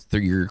offense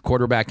through your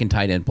quarterback and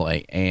tight end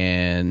play,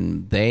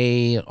 and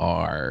they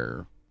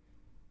are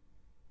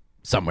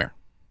somewhere.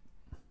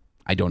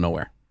 I don't know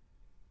where.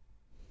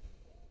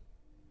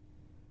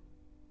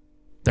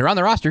 They're on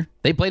the roster.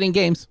 They played in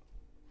games.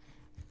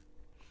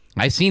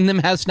 I've seen them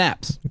have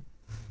snaps.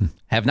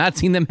 Have not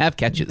seen them have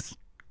catches.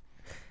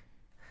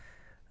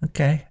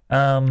 Okay.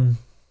 Is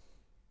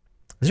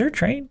there a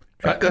train?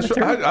 I was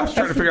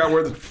trying to figure out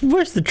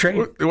where's the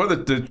train?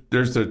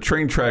 There's the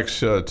train tracks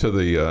to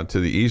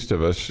the east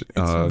of us.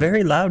 It's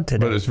very loud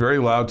today. But it's very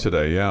loud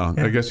today. Yeah.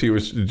 I guess he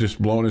was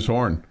just blowing his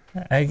horn.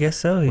 I guess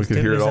so. We could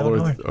hear it all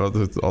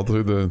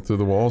through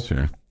the walls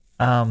here.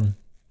 I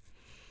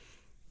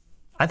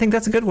think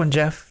that's a good one,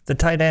 Jeff. The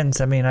tight ends.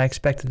 I mean, I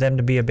expected them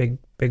to be a big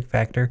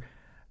factor.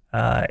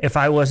 If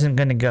I wasn't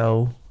going to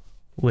go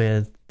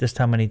with just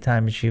how many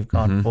times you've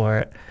gone for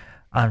it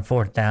on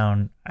fourth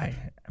down, I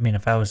mean,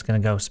 if I was going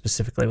to go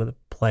specifically with a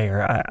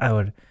player, I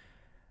would.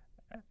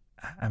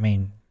 I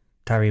mean,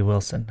 Tyree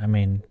Wilson. I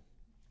mean,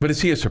 but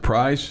is he a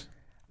surprise?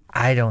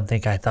 I don't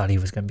think I thought he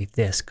was going to be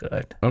this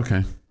good.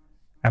 Okay.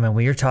 I mean,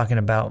 when you're talking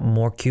about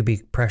more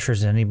QB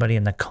pressures than anybody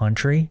in the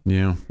country.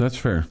 Yeah, that's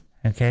fair.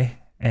 Okay.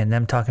 And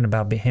them talking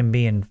about him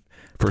being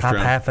top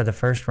half of the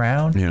first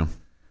round. Yeah.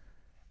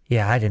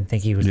 Yeah, I didn't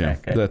think he was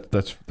that good.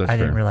 That's I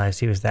didn't realize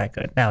he was that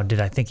good. Now, did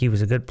I think he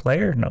was a good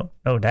player? No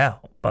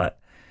doubt. But,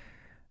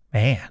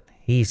 man,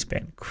 he's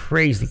been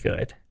crazy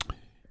good.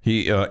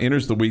 He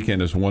enters the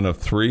weekend as one of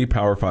 3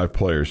 Power 5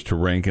 players to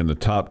rank in the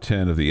top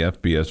 10 of the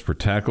FBS for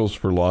tackles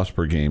for loss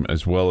per game,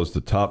 as well as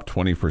the top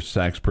 20 for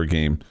sacks per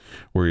game,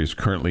 where he is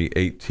currently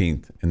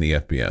 18th in the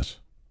FBS.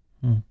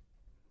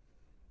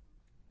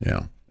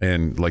 Yeah.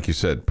 And like you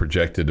said,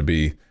 projected to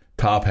be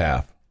top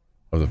half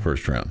of the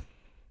first round.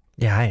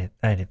 Yeah, I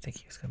didn't think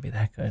he was going to be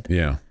that good.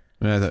 Yeah.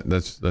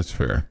 That's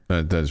fair.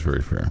 That's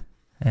very fair.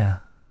 Yeah.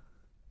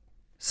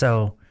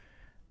 So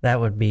that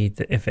would be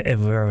if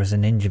there was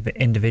an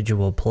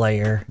individual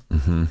player.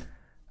 Mm-hmm.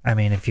 I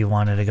mean, if you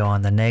wanted to go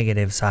on the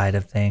negative side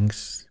of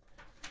things,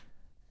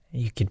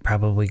 you could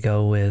probably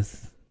go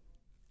with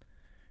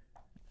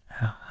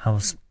how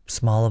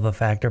small of a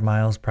factor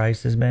Miles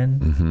Price has been.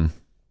 Mm-hmm.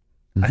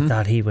 Mm-hmm. I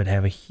thought he would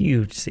have a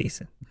huge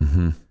season.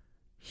 Mm-hmm.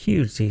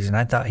 Huge season.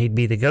 I thought he'd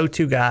be the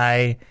go-to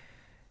guy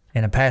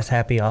in a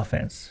pass-happy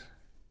offense.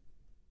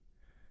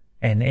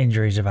 And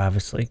injuries have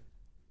obviously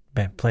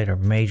played a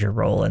major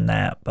role in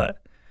that, but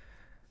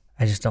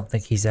I just don't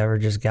think he's ever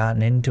just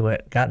gotten into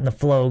it, gotten the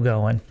flow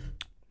going,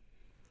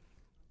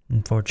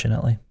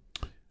 unfortunately.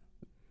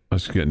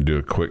 Let's get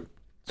into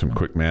some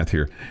quick math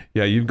here.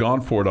 Yeah, you've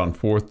gone for it on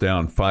 4th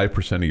down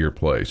 5% of your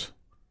plays.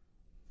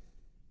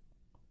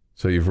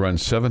 So you've run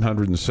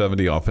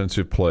 770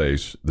 offensive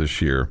plays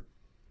this year,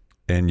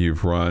 and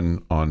you've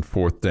run on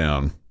 4th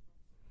down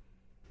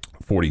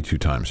 42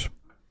 times.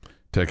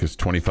 Tech is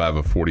 25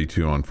 of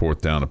 42 on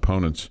 4th down.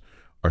 Opponents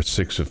are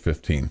 6 of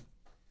 15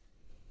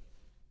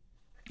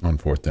 on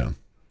 4th down.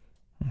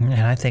 And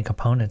I think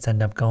opponents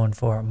end up going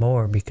for it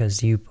more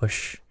because you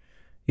push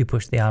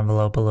the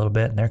envelope a little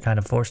bit, and they're kind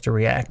of forced to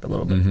react a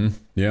little bit. Mm-hmm.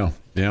 Yeah.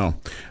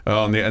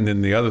 And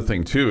then the other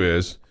thing too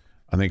is,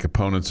 I think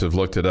opponents have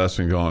looked at us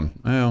and gone,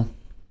 well,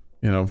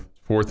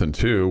 4th and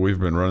 2, we've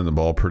been running the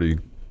ball pretty,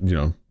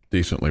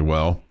 decently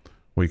well.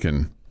 We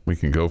can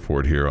go for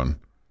it here on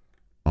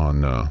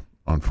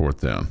 4th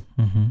down,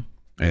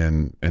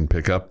 mm-hmm. and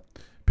pick up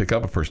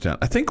a first down.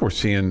 I think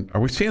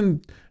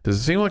does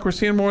it seem like we're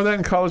seeing more of that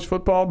in college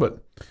football?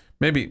 But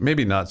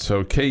maybe not.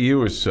 So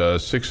KU is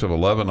 6 of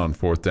 11 on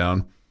 4th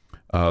down.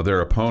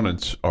 Their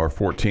opponents are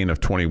 14 of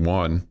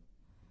 21.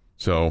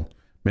 So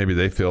maybe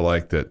they feel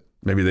like that.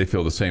 Maybe they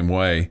feel the same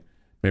way.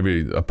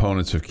 Maybe the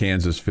opponents of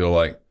Kansas feel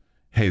like,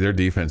 hey, their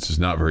defense is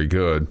not very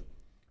good.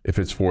 If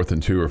it's 4th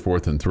and 2 or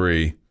 4th and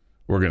 3,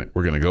 we're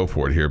gonna go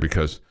for it here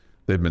because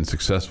they've been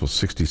successful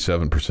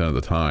 67% of the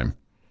time.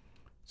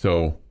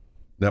 So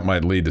that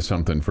might lead to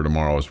something for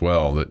tomorrow as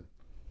well, that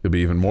could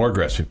be even more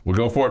aggressive. We'll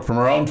go for it from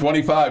our own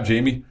 25,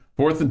 Jamie.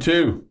 4th and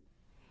 2.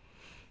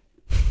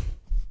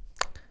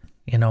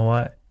 You know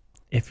what?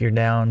 If you're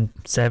down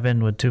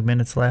 7 with 2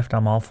 minutes left,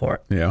 I'm all for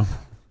it. Yeah.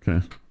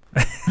 Okay.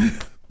 I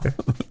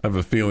have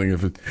a feeling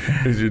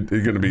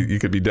you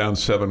could be down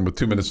 7 with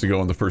 2 minutes to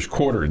go in the first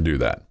quarter and do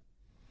that.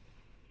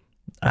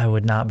 I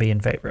would not be in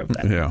favor of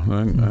that. Yeah, I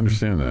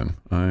understand that.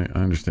 I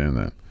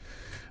understand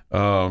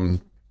that.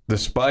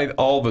 Despite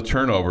all the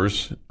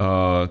turnovers,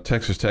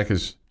 Texas Tech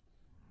has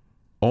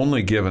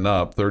only given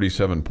up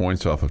 37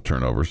 points off of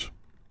turnovers,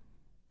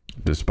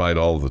 despite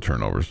all of the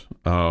turnovers.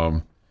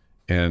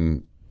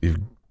 And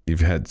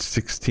you've had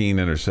 16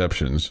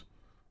 interceptions.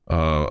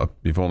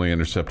 You've only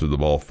intercepted the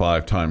ball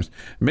 5 times.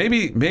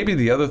 Maybe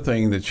the other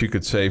thing that you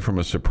could say from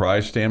a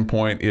surprise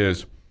standpoint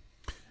is,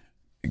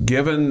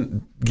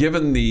 given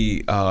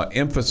the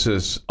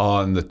emphasis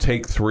on the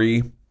take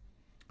 3,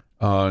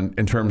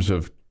 in terms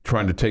of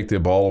trying to take the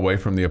ball away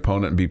from the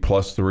opponent and be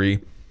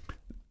 +3,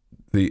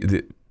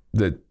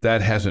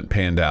 that hasn't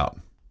panned out.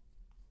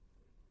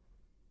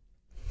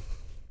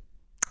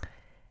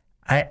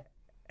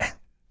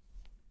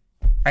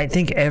 I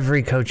think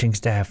every coaching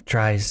staff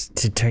tries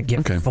to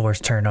get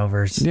forced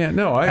turnovers. Yeah,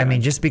 no, I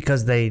mean, just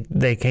because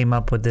they came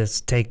up with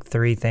this take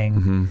 3 thing,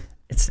 mm-hmm.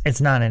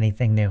 it's not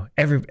anything new.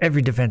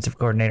 Every defensive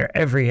coordinator,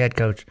 every head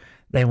coach,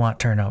 they want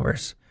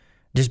turnovers.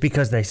 Just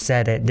because they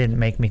said it didn't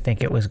make me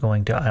think it was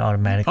going to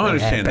automatically happen.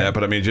 I understand that,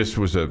 but I mean, it just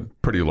was a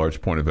pretty large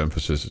point of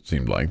emphasis, it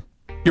seemed like.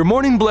 Your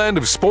morning blend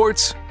of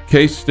sports.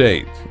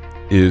 K-State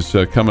is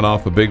coming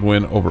off a big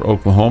win over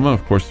Oklahoma.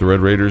 Of course, the Red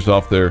Raiders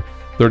off their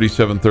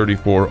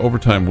 37-34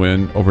 overtime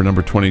win over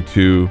number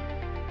 22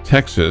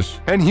 Texas.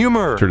 And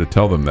humor. Sure to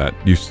tell them that.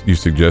 You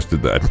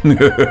suggested that.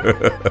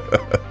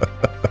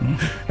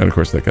 And of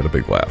course, that got a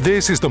big laugh.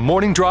 This is the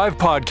Morning Drive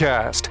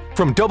Podcast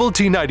from Double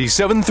T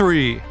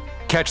 97.3.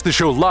 Catch the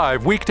show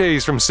live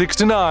weekdays from 6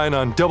 to 9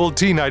 on Double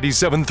T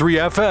 97.3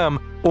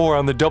 FM or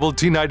on the Double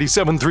T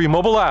 97.3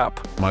 mobile app.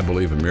 I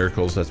believe in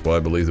miracles. That's why I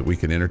believe that we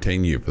can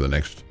entertain you for the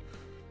next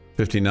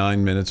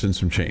 59 minutes and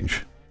some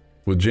change.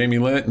 With Jamie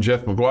Lent and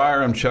Jeff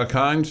McGuire, I'm Chuck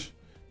Heinz.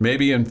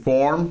 Maybe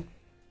inform,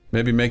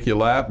 maybe make you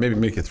laugh, maybe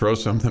make you throw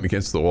something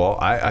against the wall.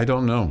 I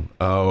don't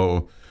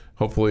know.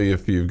 Hopefully,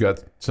 if you've got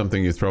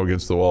something you throw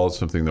against the wall, it's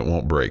something that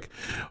won't break.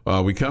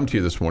 We come to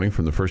you this morning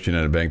from the First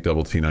United Bank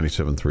Double T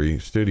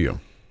 97.3 studio.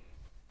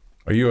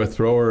 Are you a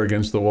thrower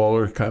against the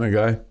waller kind of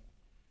guy?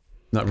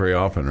 Not very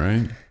often,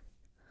 right?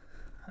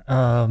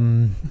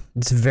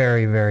 It's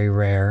very, very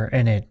rare,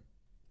 and it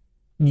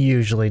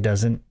usually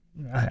doesn't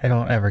I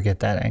don't ever get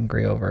that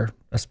angry over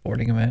a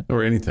sporting event.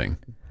 Or anything.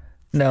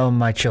 No,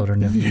 my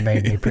children have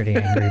made me pretty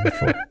angry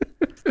before.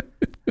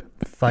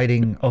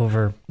 Fighting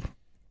over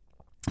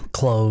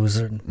clothes.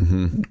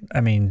 And,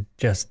 I mean,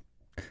 just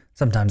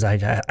sometimes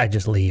I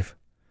just leave.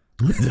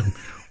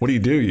 What do?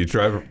 You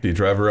drive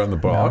around the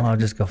block? No, I'll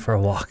just go for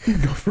a walk.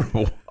 Go for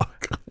a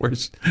walk.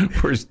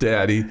 Where's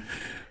Daddy?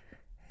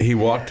 He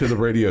walked to the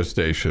radio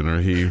station, or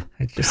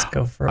I just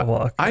go for a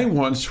walk. I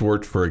once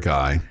worked for a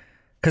guy.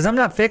 Because I'm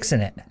not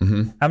fixing it.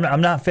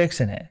 I'm not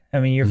fixing it. I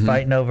mean, you're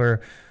fighting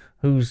over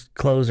whose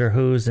clothes are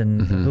whose,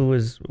 and who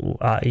is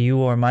you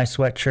or my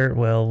sweatshirt.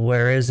 Well,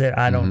 where is it?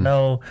 I don't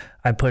know.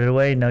 I put it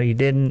away. No, you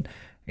didn't.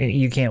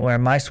 You can't wear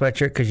my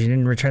sweatshirt because you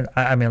didn't return.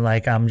 I mean,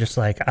 like, I'm just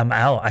like, I'm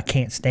out. I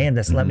can't stand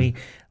this. Let me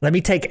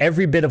take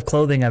every bit of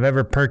clothing I've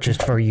ever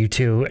purchased for you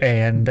two,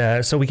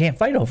 and so we can't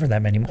fight over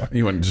them anymore.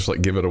 You want to just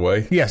like give it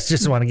away? Yes,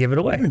 just want to give it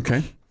away.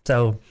 Okay.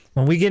 So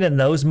when we get in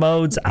those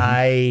modes,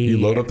 you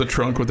load up the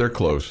trunk with their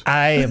clothes.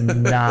 I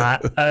am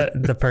not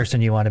the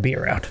person you want to be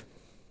around.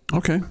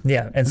 Okay.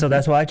 Yeah, and so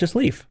that's why I just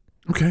leave.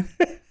 Okay.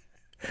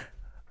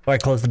 Or I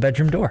close the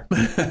bedroom door.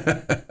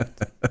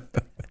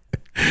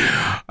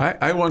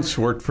 I once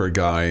worked for a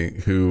guy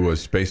who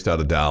was based out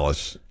of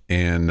Dallas,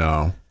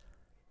 and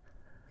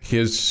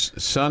his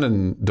son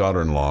and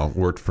daughter-in-law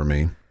worked for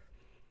me,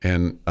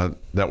 and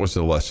that was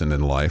the lesson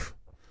in life.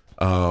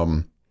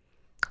 And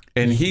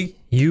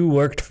you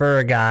worked for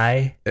a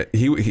guy, and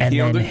then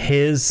owned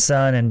his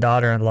son and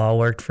daughter-in-law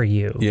worked for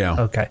you. Yeah.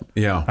 Okay.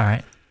 Yeah. All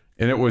right.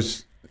 And it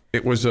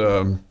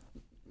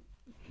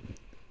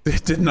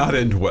did not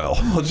end well.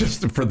 I'll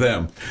just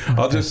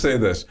say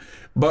this.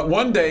 But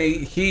one day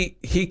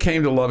he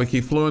came to Lubbock.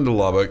 He flew into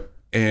Lubbock,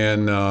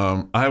 and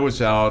I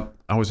was out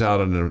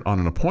on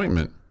an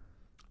appointment,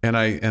 and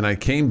I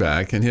came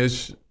back, and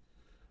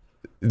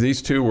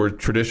these two were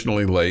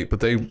traditionally late, but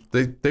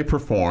they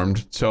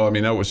performed. So I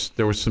mean,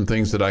 there was some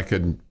things that I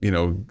could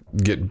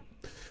get.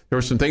 There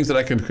were some things that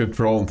I could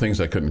control and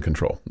things I couldn't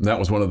control. And that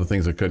was one of the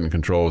things I couldn't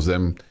control, was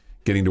them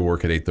getting to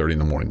work at 8:30 in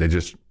the morning. They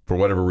just, for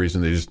whatever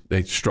reason,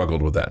 they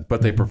struggled with that,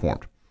 but they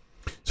performed.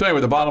 So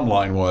anyway, the bottom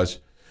line was,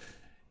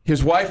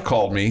 his wife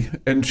called me,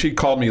 and she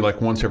called me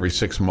like once every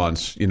 6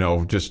 months,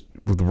 just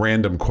with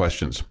random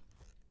questions.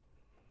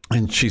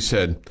 And she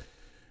said,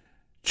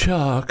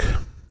 "Chuck,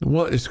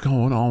 what is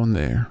going on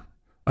there?"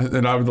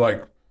 And I was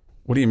like,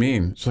 "What do you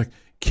mean?" It's like,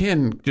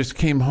 "Ken just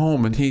came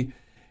home, and he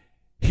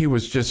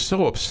was just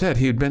so upset.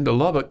 He had been to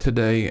Lubbock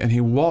today, and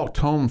he walked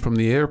home from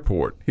the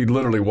airport. He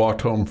literally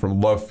walked home from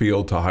Love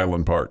Field to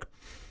Highland Park."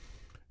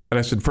 And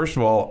I said, "First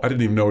of all, I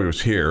didn't even know he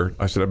was here."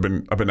 I said, I've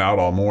been out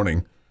all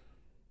morning."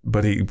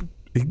 But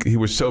he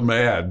was so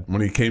mad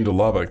when he came to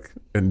Lubbock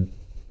and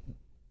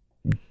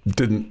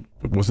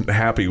wasn't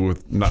happy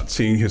with not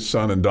seeing his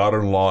son and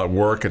daughter-in-law at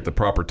work at the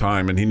proper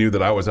time, and he knew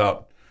that I was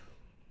out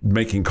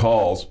making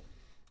calls,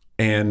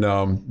 and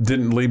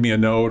didn't leave me a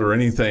note or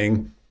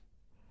anything.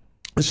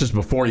 This is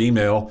before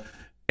email,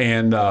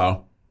 and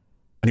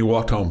he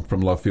walked home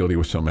from Love Field. He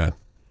was so mad,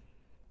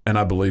 and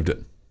I believed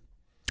it.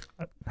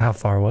 How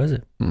far was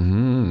it?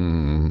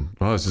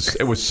 Well,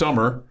 it was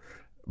summer,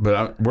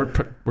 but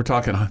we're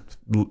talking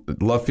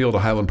Love Field to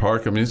Highland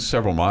Park. I mean, it's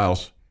several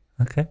miles.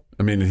 Okay.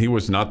 I mean, he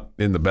was not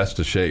in the best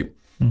of shape,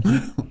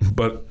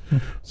 but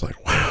it's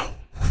like, wow.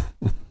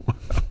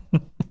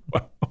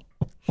 Wow.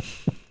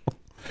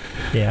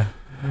 Yeah.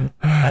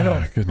 I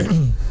don't.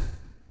 Goodness.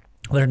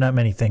 There are not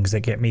many things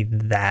that get me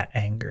that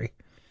angry.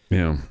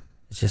 Yeah.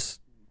 It's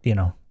just,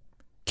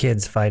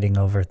 kids fighting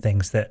over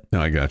things that No,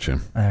 I got you.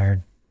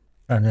 are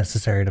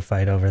unnecessary to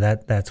fight over.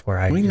 That's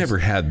where We never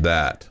had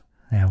that.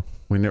 Yeah.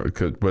 We never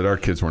could, but our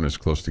kids weren't as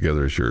close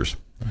together as yours.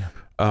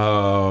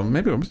 Yeah.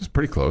 Maybe it was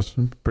pretty close.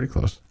 Pretty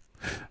close.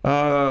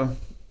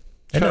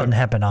 It doesn't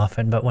happen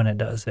often, but when it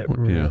does, it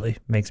really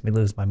makes me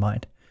lose my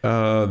mind.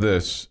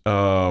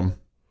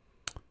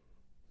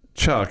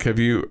 Chuck, have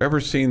you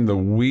ever seen the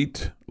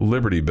Wheat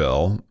Liberty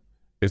Bell?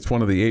 It's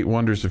one of the 8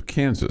 wonders of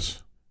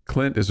Kansas.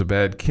 Clint is a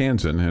bad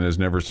Kansan and has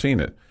never seen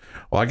it.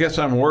 Well, I guess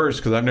I'm worse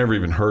because I've never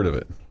even heard of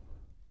it.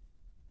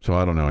 So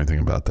I don't know anything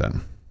about that.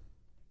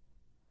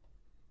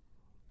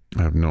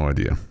 I have no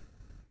idea.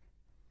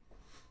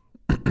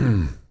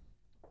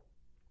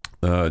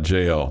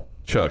 JL,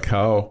 Chuck,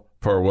 how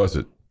far was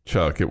it?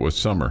 Chuck, it was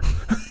summer.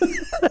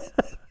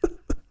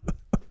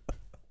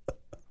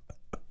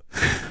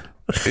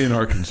 In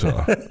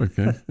Arkansas.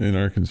 Okay, in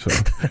Arkansas.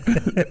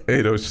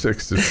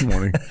 8:06 this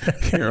morning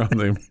here on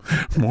the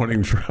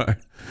morning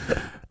drive.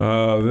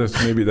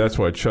 Maybe that's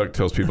why Chuck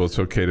tells people it's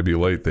okay to be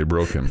late. They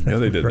broke him. Yeah,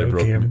 they did. They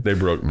broke me. They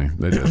broke me.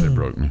 They did. They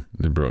broke me.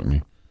 They broke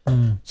me.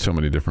 So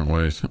many different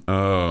ways.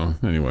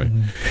 Anyway,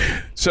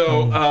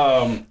 so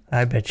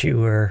I bet you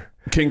were.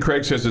 King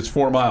Craig says it's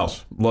 4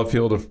 miles. Love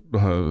Field of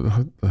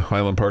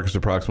Highland Park is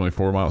approximately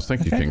 4 miles.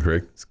 Thank you, King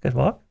Craig. It's a good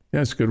walk. Yeah,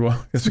 it's a good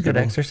walk. It's a good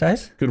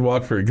exercise. Good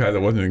walk for a guy that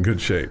wasn't in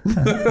good shape.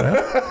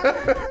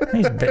 Well,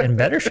 he's in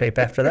better shape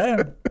after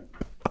that.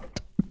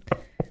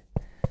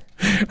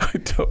 I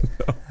don't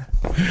know.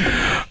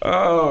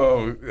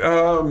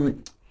 Oh,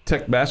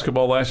 Tech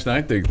basketball last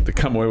night. They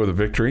come away with a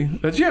victory.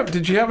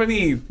 Did you have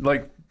any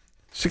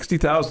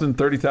 60,000,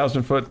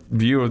 30,000 foot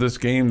view of this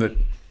game that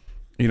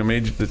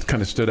that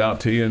kind of stood out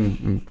to you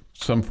in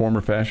some form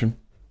or fashion?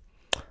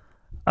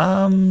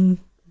 No,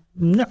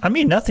 I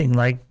mean,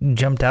 nothing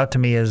jumped out to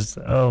me as,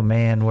 oh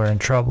man, we're in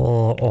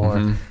trouble,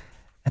 or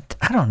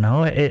I don't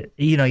know.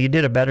 You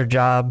did a better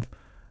job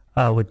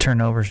with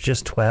turnovers,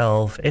 just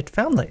 12. It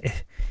felt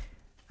like,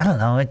 I don't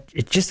know.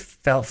 It just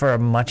felt for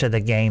much of the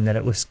game that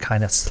it was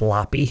kind of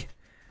sloppy.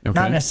 Okay.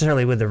 Not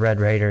necessarily with the Red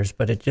Raiders,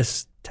 but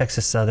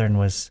Texas Southern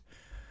was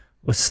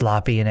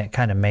sloppy, and it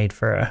kind of made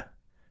for a,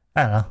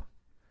 I don't know,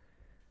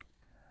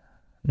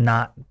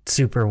 not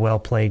super well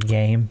played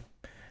game.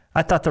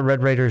 I thought the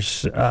Red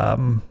Raiders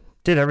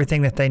did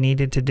everything that they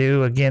needed to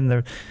do. Again,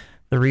 the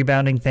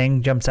rebounding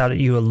thing jumps out at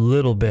you a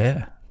little bit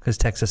because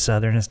Texas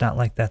Southern is not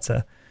like that's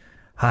a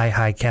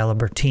high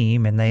caliber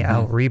team, and they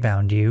out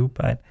rebound you.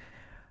 But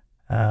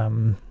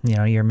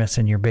you're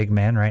missing your big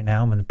man right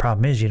now, and the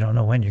problem is you don't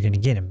know when you're going to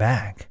get him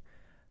back.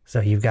 So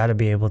you've got to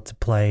be able to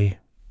play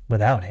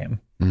without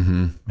him.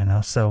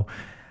 So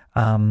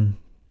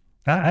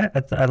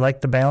I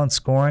like the balanced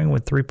scoring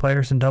with 3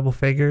 players in double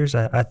figures.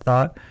 I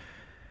thought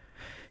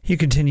you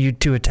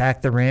continued to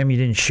attack the rim. You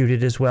didn't shoot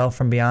it as well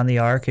from beyond the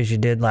arc as you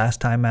did last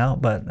time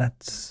out, but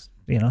that's,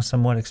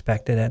 somewhat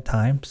expected at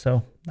times.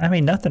 So, I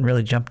mean, nothing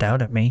really jumped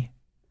out at me.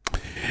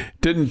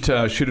 Didn't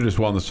shoot it as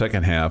well in the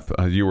second half.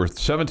 You were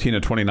 17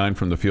 of 29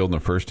 from the field in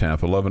the first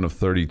half, 11 of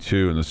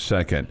 32 in the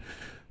second,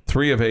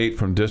 3 of 8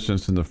 from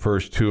distance in the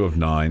first, 2 of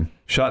 9.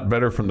 Shot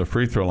better from the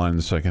free throw line in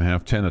the second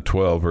half, 10 of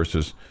 12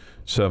 versus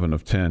 7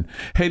 of 10.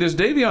 Hey, does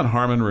Davion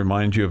Harmon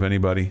remind you of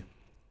anybody?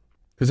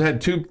 Because I had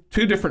two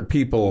different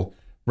people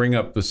bring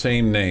up the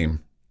same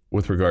name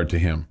with regard to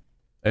him.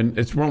 And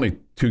we're only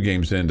 2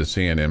 games into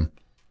seeing him.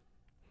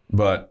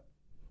 But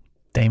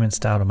Damon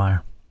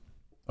Stoudemire.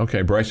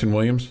 Okay, Bryson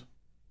Williams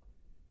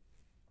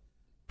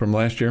from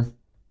last year?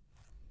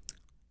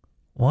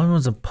 One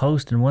was a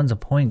post and one's a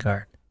point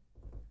guard.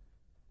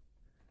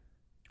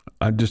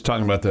 I'm just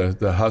talking about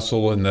the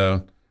hustle and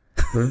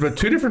but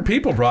 2 different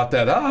people brought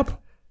that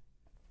up.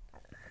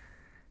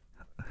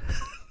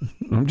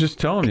 I'm just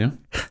telling you.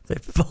 They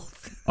both.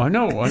 I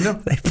know.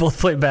 They both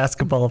play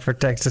basketball for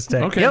Texas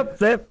Tech. Okay. Yep,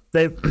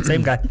 they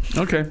same guy.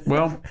 Okay,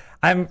 well.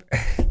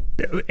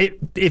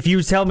 If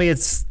you tell me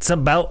it's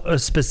about a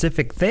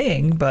specific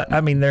thing, but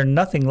I mean, they're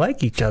nothing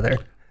like each other.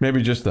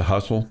 Maybe just the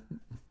hustle,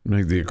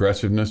 maybe the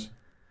aggressiveness.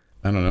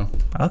 I don't know.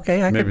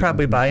 Okay, I could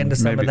probably buy into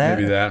some of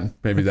that.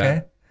 Maybe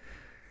that.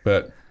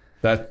 But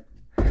that.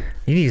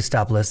 You need to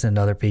stop listening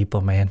to other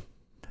people, man.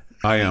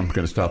 I am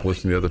going to stop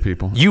listening to other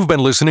people. You've been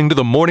listening to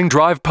the Morning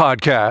Drive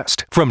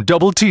podcast from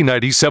Double T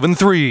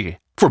 97.3.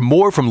 For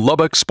more from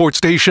Lubbock Sports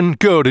Station,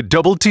 go to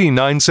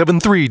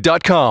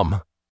doublet973.com.